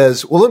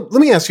 well,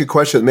 let me ask you a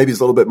question that maybe is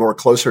a little bit more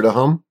closer to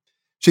home.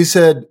 She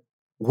said,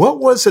 what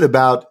was it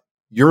about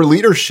your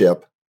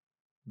leadership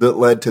that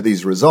led to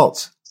these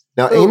results?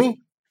 Now,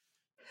 Amy,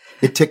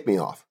 it ticked me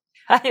off.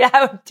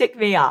 That would tick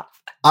me off.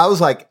 I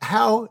was like,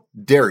 how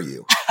dare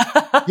you?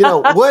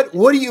 What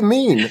do you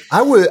mean?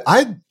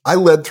 I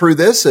led through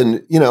this,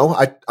 and,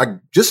 I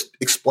just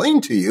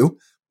explained to you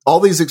all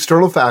these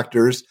external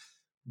factors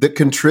that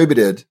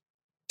contributed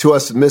to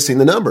us missing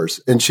the numbers.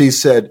 And she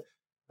said,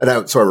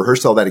 so I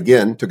rehearsed all that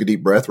again, took a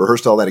deep breath,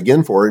 rehearsed all that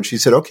again for her. And she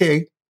said,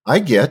 okay, I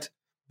get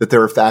that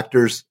there are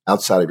factors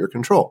outside of your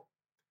control.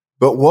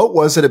 But what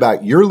was it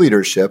about your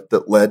leadership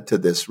that led to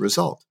this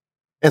result?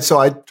 And so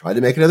I tried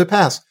to make another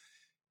pass.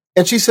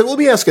 And she said, well, let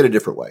me ask it a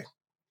different way.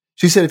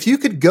 She said, if you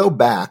could go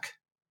back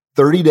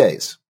 30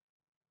 days,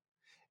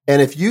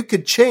 and if you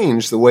could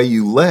change the way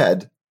you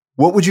led,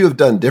 what would you have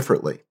done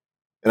differently?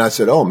 And I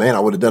said, oh man,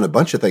 I would have done a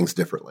bunch of things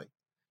differently.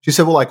 She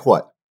said, well, like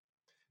what?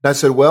 And I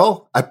said,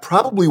 well, I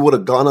probably would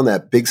have gone on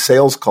that big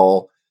sales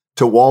call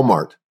to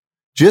Walmart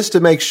just to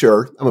make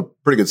sure, I'm a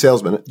pretty good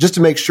salesman, just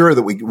to make sure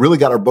that we really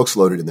got our books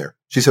loaded in there.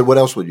 She said, what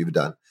else would you have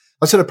done?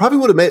 I said, I probably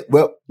would have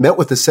met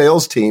with the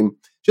sales team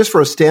just for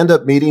a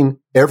stand-up meeting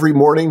every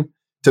morning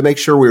to make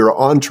sure we were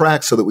on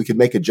track so that we could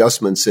make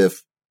adjustments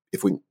if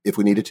we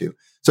needed to.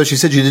 So she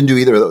said, you didn't do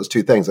either of those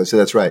two things. I said,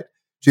 that's right.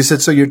 She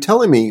said, so you're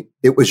telling me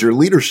it was your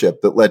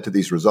leadership that led to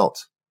these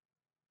results?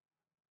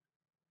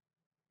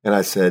 And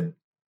I said,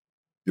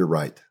 you're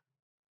right.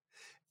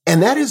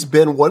 And that has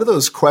been one of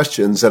those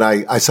questions that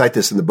I cite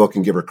this in the book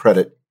and give her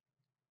credit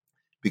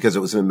because it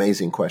was an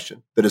amazing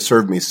question that has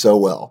served me so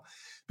well.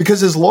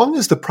 Because as long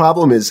as the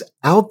problem is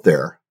out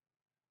there,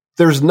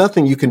 there's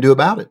nothing you can do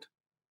about it.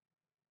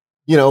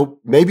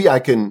 Maybe I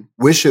can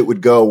wish it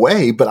would go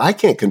away, but I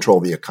can't control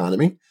the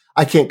economy.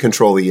 I can't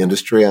control the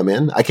industry I'm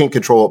in. I can't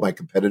control what my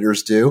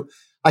competitors do.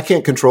 I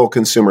can't control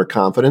consumer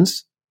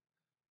confidence,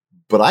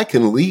 but I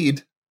can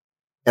lead,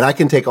 and I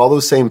can take all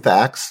those same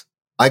facts.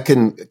 I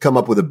can come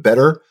up with a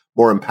better,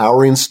 more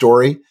empowering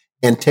story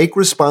and take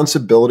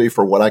responsibility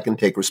for what I can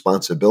take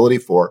responsibility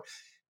for.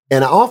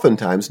 And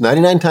oftentimes,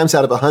 99 times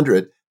out of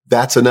 100,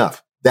 that's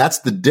enough. That's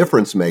the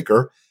difference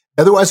maker.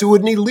 Otherwise, we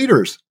wouldn't need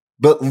leaders.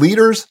 But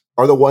leaders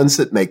are the ones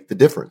that make the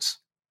difference.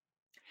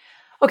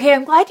 Okay,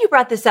 I'm glad you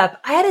brought this up.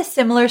 I had a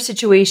similar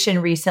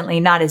situation recently,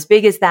 not as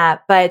big as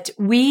that, but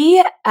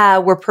we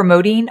were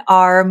promoting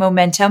our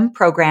momentum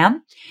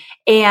program,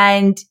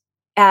 and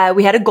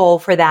we had a goal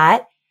for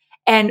that.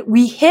 And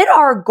we hit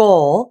our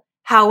goal.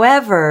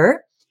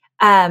 However,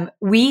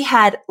 we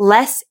had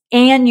less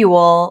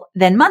annual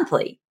than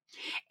monthly.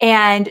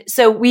 And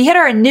so we hit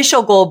our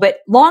initial goal, but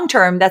long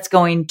term, that's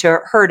going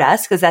to hurt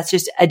us because that's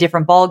just a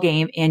different ball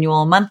game,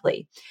 annual and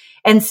monthly.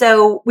 And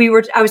so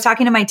I was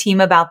talking to my team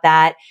about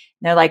that.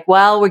 And they're like,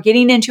 well, we're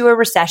getting into a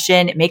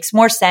recession. It makes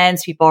more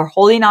sense. People are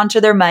holding on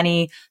to their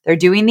money. They're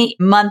doing the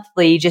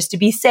monthly just to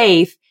be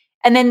safe.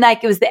 And then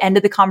it was the end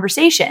of the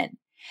conversation.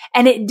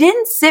 And it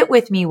didn't sit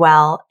with me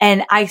well.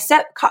 And I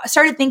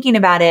started thinking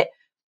about it.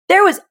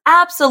 There was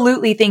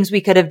absolutely things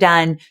we could have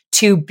done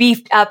to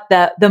beef up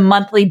the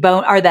monthly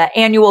or the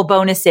annual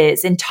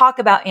bonuses and talk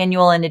about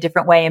annual in a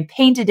different way and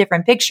paint a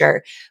different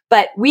picture.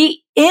 But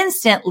we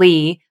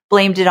instantly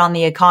blamed it on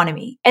the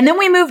economy. And then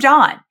we moved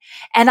on.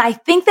 And I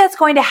think that's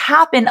going to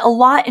happen a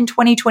lot in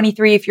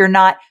 2023 if you're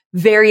not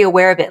very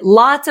aware of it.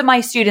 Lots of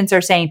my students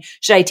are saying,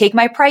 should I take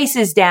my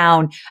prices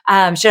down?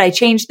 Should I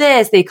change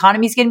this? The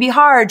economy's going to be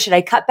hard. Should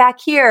I cut back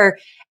here?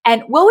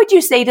 And what would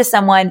you say to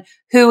someone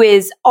who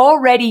is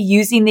already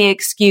using the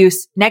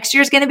excuse, next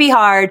year's going to be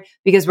hard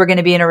because we're going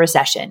to be in a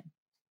recession?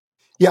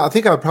 Yeah, I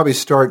think I would probably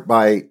start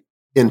by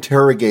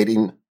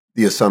interrogating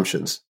the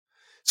assumptions.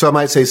 So I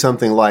might say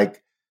something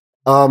like,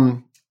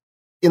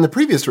 in the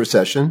previous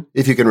recession,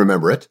 if you can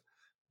remember it,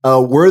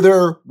 were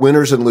there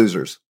winners and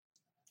losers?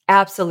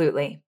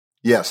 Absolutely.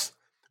 Yes.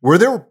 Were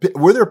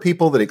there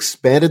people that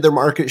expanded their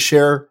market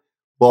share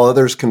while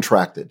others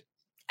contracted?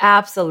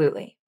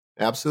 Absolutely.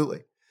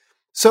 Absolutely.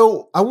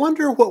 So I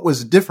wonder what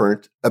was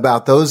different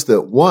about those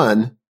that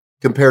won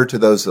compared to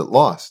those that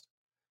lost.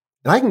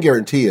 And I can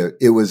guarantee you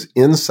it was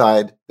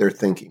inside their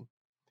thinking.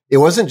 It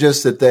wasn't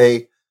just that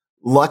they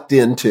lucked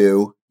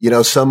into,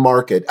 some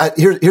market.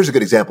 Here's a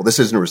good example. This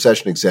isn't a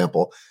recession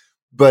example,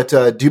 but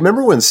do you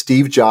remember when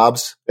Steve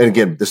Jobs, and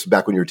again, this was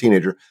back when you were a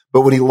teenager,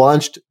 but when he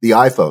launched the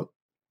iPhone?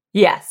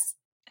 Yes.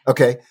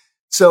 Okay.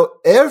 So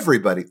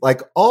everybody,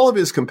 like all of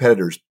his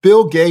competitors,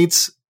 Bill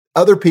Gates,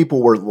 other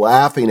people were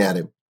laughing at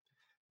him.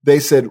 They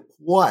said,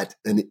 what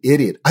an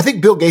idiot. I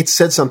think Bill Gates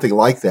said something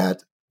like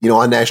that,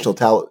 on national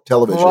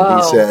television.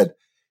 Whoa.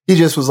 He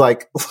just was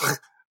like,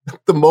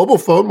 the mobile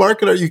phone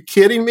market, are you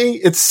kidding me?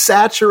 It's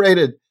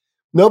saturated.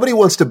 Nobody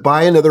wants to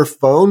buy another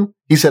phone.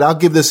 He said, I'll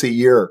give this a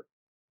year.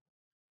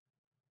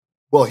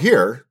 Well,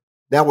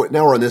 now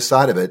we're on this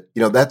side of it.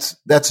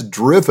 That's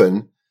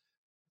driven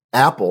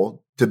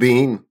Apple to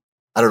being,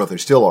 I don't know if they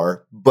still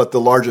are, but the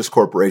largest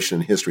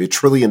corporation in history, $1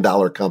 trillion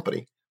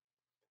company.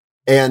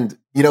 And,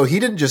 he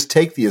didn't just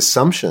take the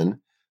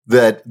assumption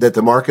that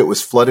the market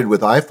was flooded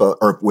with iPhone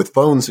or with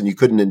phones and you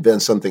couldn't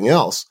invent something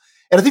else.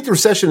 And I think the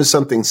recession is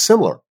something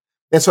similar.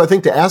 And so I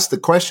think to ask the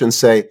question,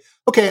 say,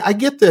 okay, I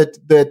get that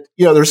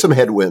there's some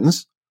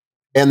headwinds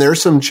and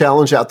there's some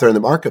challenge out there in the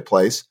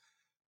marketplace,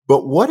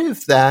 but what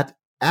if that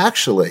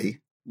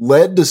actually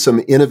led to some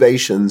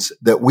innovations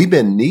that we've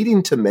been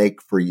needing to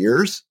make for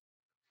years?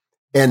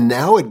 And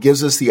now it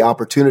gives us the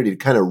opportunity to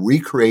kind of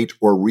recreate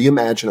or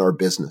reimagine our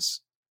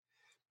business.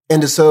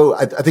 And so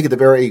I think at the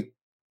very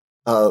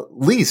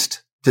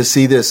least to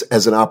see this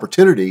as an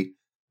opportunity,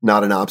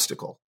 not an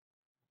obstacle.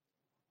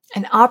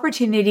 An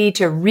opportunity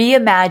to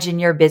reimagine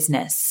your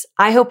business.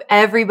 I hope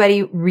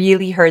everybody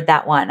really heard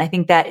that one. I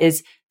think that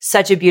is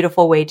such a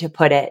beautiful way to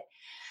put it.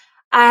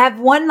 I have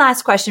one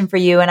last question for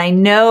you. And I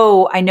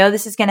know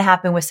this is going to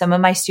happen with some of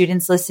my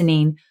students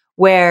listening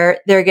where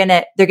they're going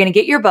to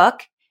get your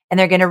book and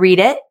they're going to read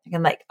it. They're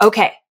going to like,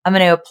 okay, I'm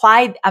going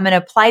to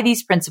apply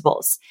these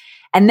principles.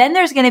 And then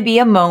there's going to be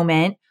a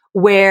moment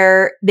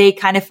where they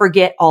kind of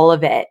forget all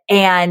of it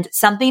and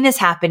something is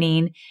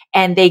happening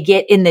and they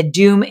get in the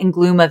doom and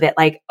gloom of it.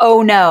 Like,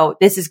 oh no,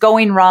 this is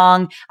going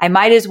wrong. I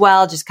might as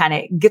well just kind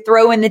of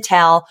throw in the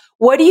towel.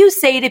 What do you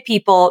say to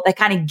people that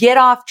kind of get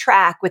off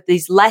track with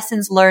these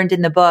lessons learned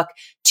in the book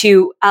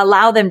to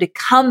allow them to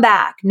come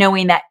back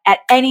knowing that at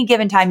any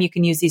given time you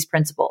can use these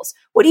principles?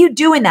 What do you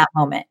do in that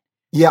moment?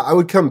 Yeah, I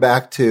would come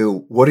back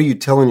to what are you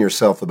telling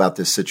yourself about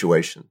this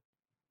situation?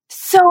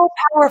 So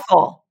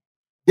powerful.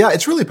 Yeah,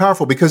 it's really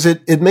powerful because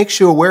it makes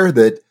you aware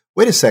that,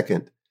 wait a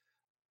second,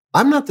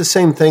 I'm not the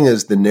same thing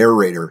as the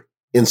narrator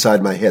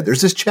inside my head.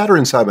 There's this chatter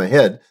inside my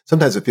head.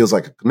 Sometimes it feels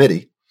like a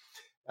committee.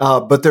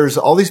 But there's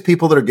all these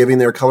people that are giving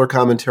their color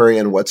commentary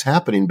on what's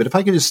happening. But if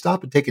I could just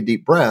stop and take a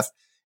deep breath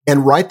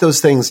and write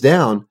those things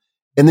down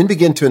and then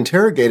begin to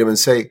interrogate them and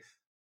say,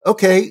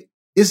 okay,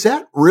 is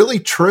that really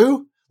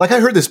true? Like I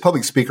heard this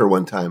public speaker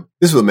one time.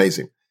 This was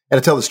amazing. And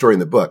I tell the story in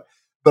the book.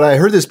 But I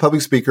heard this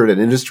public speaker at an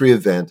industry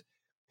event.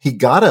 He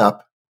got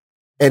up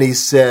and he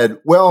said,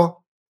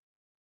 well,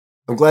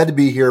 I'm glad to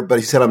be here, but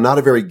he said, I'm not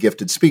a very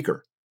gifted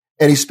speaker.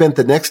 And he spent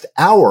the next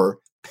hour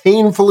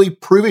painfully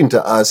proving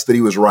to us that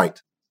he was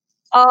right.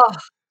 Oh,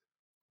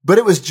 but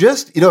it was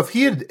just,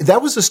 that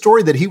was a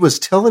story that he was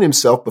telling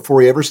himself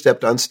before he ever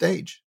stepped on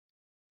stage.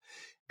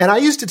 And I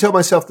used to tell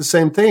myself the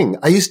same thing.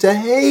 I used to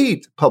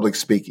hate public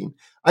speaking.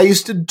 I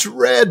used to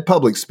dread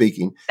public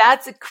speaking.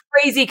 That's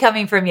crazy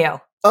coming from you.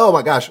 Oh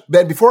my gosh.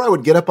 Man, before I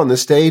would get up on the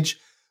stage,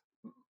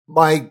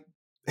 my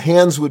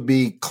hands would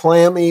be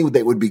clammy.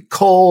 They would be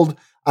cold.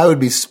 I would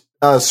be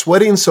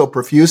sweating so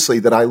profusely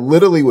that I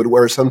literally would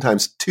wear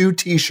sometimes 2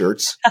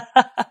 t-shirts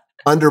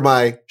under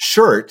my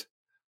shirt,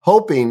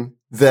 hoping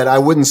that I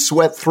wouldn't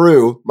sweat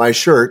through my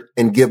shirt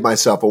and give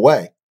myself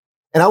away.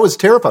 And I was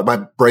terrified.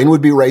 My brain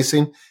would be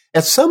racing.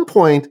 At some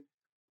point,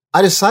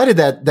 I decided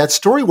that that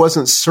story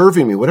wasn't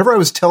serving me. Whatever I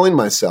was telling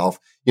myself,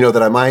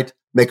 that I might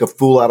make a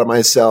fool out of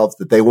myself,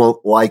 that they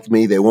won't like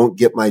me, they won't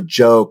get my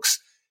jokes,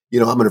 I'm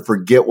going to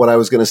forget what I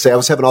was going to say. I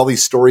was having all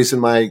these stories in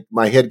my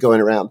head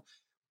going around.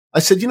 I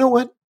said, you know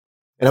what?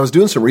 And I was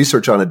doing some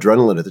research on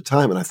adrenaline at the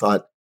time, and I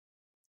thought,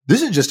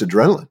 this is just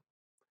adrenaline.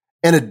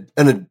 And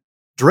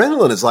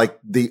adrenaline is like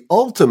the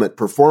ultimate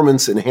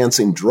performance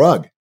enhancing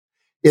drug.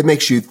 It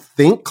makes you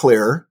think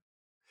clearer.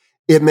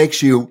 It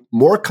makes you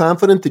more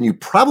confident than you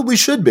probably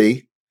should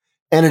be.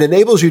 And it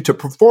enables you to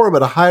perform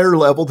at a higher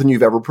level than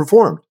you've ever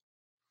performed.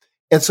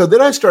 And so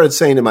then I started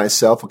saying to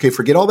myself, okay,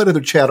 forget all that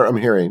other chatter I'm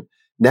hearing.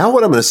 Now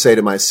what I'm going to say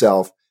to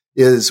myself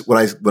is when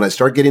I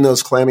start getting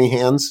those clammy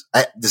hands,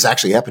 this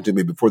actually happened to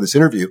me before this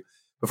interview,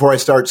 before I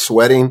start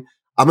sweating,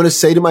 I'm going to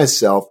say to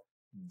myself,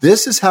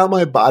 this is how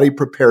my body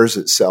prepares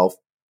itself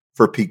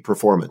for peak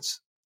performance.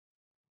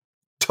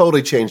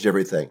 Totally changed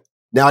everything.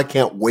 Now I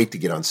can't wait to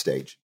get on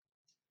stage.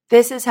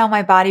 This is how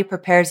my body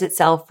prepares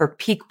itself for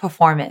peak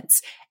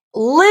performance.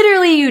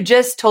 Literally, you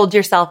just told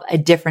yourself a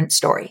different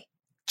story.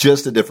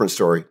 Just a different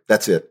story.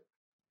 That's it.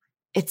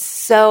 It's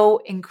so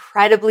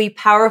incredibly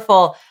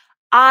powerful.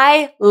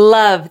 I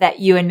love that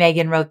you and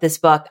Megan wrote this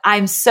book.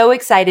 I'm so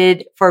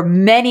excited for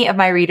many of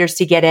my readers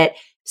to get it.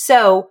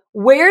 So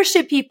where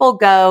should people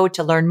go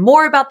to learn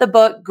more about the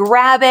book?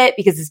 Grab it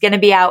because it's going to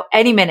be out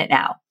any minute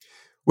now.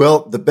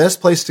 Well, the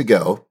best place to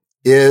go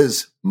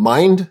is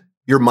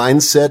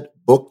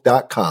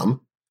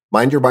mindyourmindsetbook.com,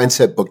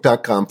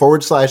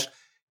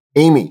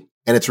 mindyourmindsetbook.com/Amy.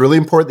 And it's really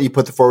important that you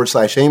put the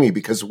 /Amy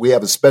because we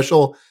have a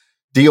special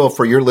deal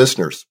for your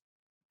listeners.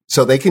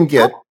 So they can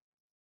get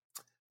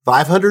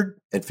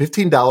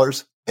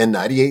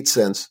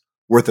 $515.98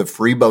 worth of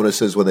free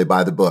bonuses when they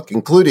buy the book,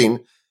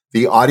 including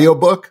the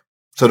audiobook.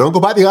 So don't go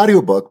buy the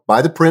audiobook,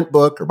 buy the print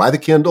book or buy the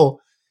Kindle.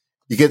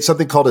 You get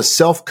something called a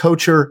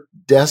self-coacher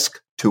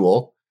desk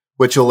tool,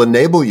 which will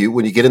enable you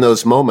when you get in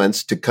those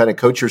moments to kind of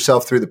coach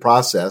yourself through the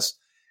process.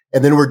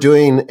 And then we're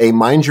doing a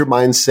Mind Your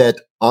Mindset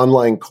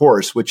online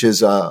course, which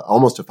is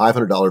almost a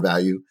 $500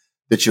 value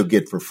that you'll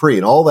get for free.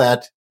 And all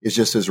that is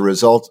just as a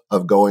result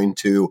of going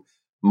to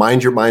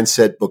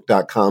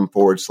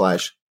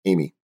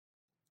mindyourmindsetbook.com/Amy.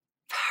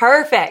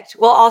 Perfect.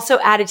 We'll also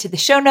add it to the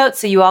show notes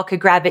so you all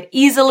could grab it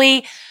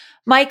easily.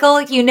 Michael,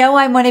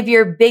 I'm one of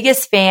your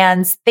biggest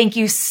fans. Thank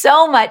you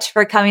so much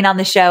for coming on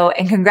the show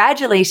and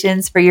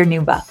congratulations for your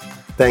new book.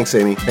 Thanks,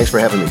 Amy. Thanks for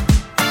having me.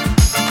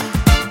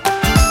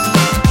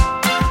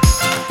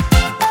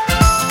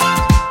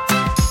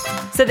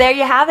 So there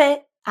you have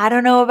it. I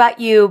don't know about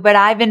you, but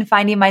I've been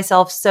finding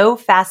myself so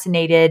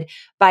fascinated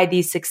by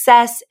these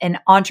success and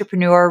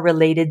entrepreneur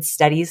related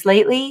studies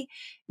lately.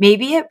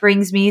 Maybe it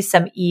brings me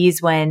some ease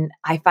when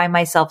I find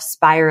myself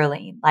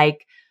spiraling,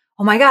 like,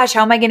 oh my gosh,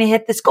 how am I going to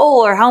hit this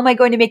goal? Or how am I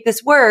going to make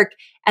this work?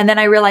 And then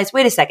I realize,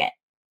 wait a second,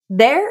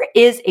 there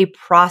is a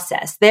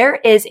process. There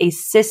is a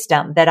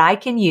system that I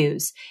can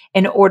use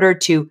in order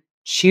to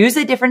choose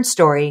a different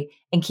story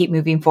and keep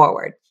moving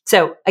forward.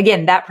 So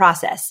again, that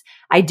process,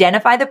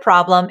 identify the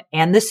problem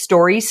and the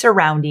story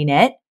surrounding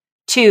it.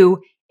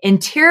 2,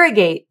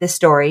 interrogate the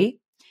story.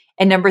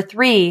 And number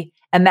 3,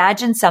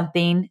 imagine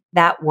something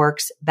that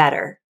works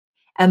better.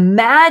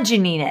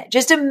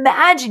 Just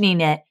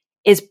imagining it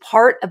is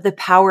part of the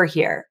power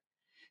here.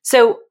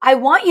 So I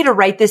want you to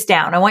write this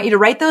down. I want you to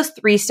write those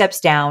 3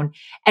 steps down.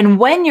 And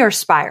when you're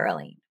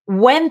spiraling,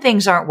 when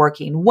things aren't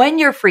working, when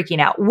you're freaking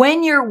out,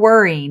 when you're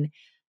worrying,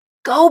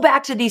 go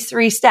back to these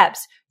 3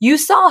 steps. You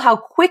saw how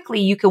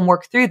quickly you can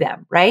work through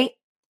them, right?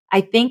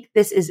 I think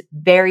this is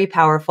very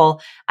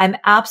powerful. I'm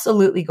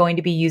absolutely going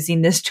to be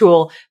using this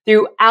tool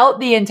throughout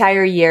the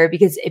entire year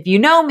because if you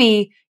know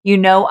me, you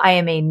know I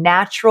am a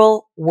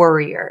natural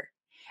worrier.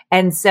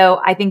 And so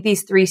I think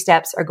these 3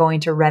 steps are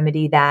going to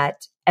remedy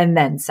that and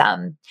then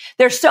some.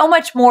 There's so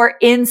much more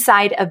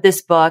inside of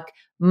this book.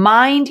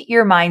 Mind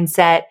Your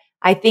Mindset.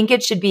 I think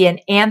it should be an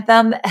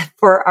anthem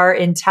for our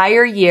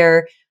entire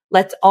year.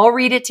 Let's all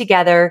read it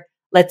together.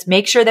 Let's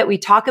make sure that we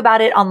talk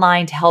about it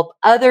online to help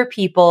other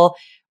people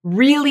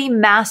really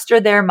master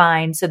their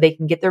mind so they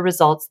can get the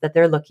results that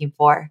they're looking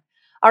for.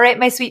 All right,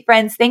 my sweet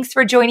friends, thanks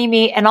for joining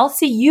me, and I'll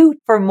see you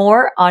for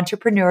more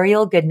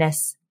entrepreneurial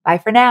goodness. Bye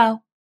for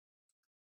now.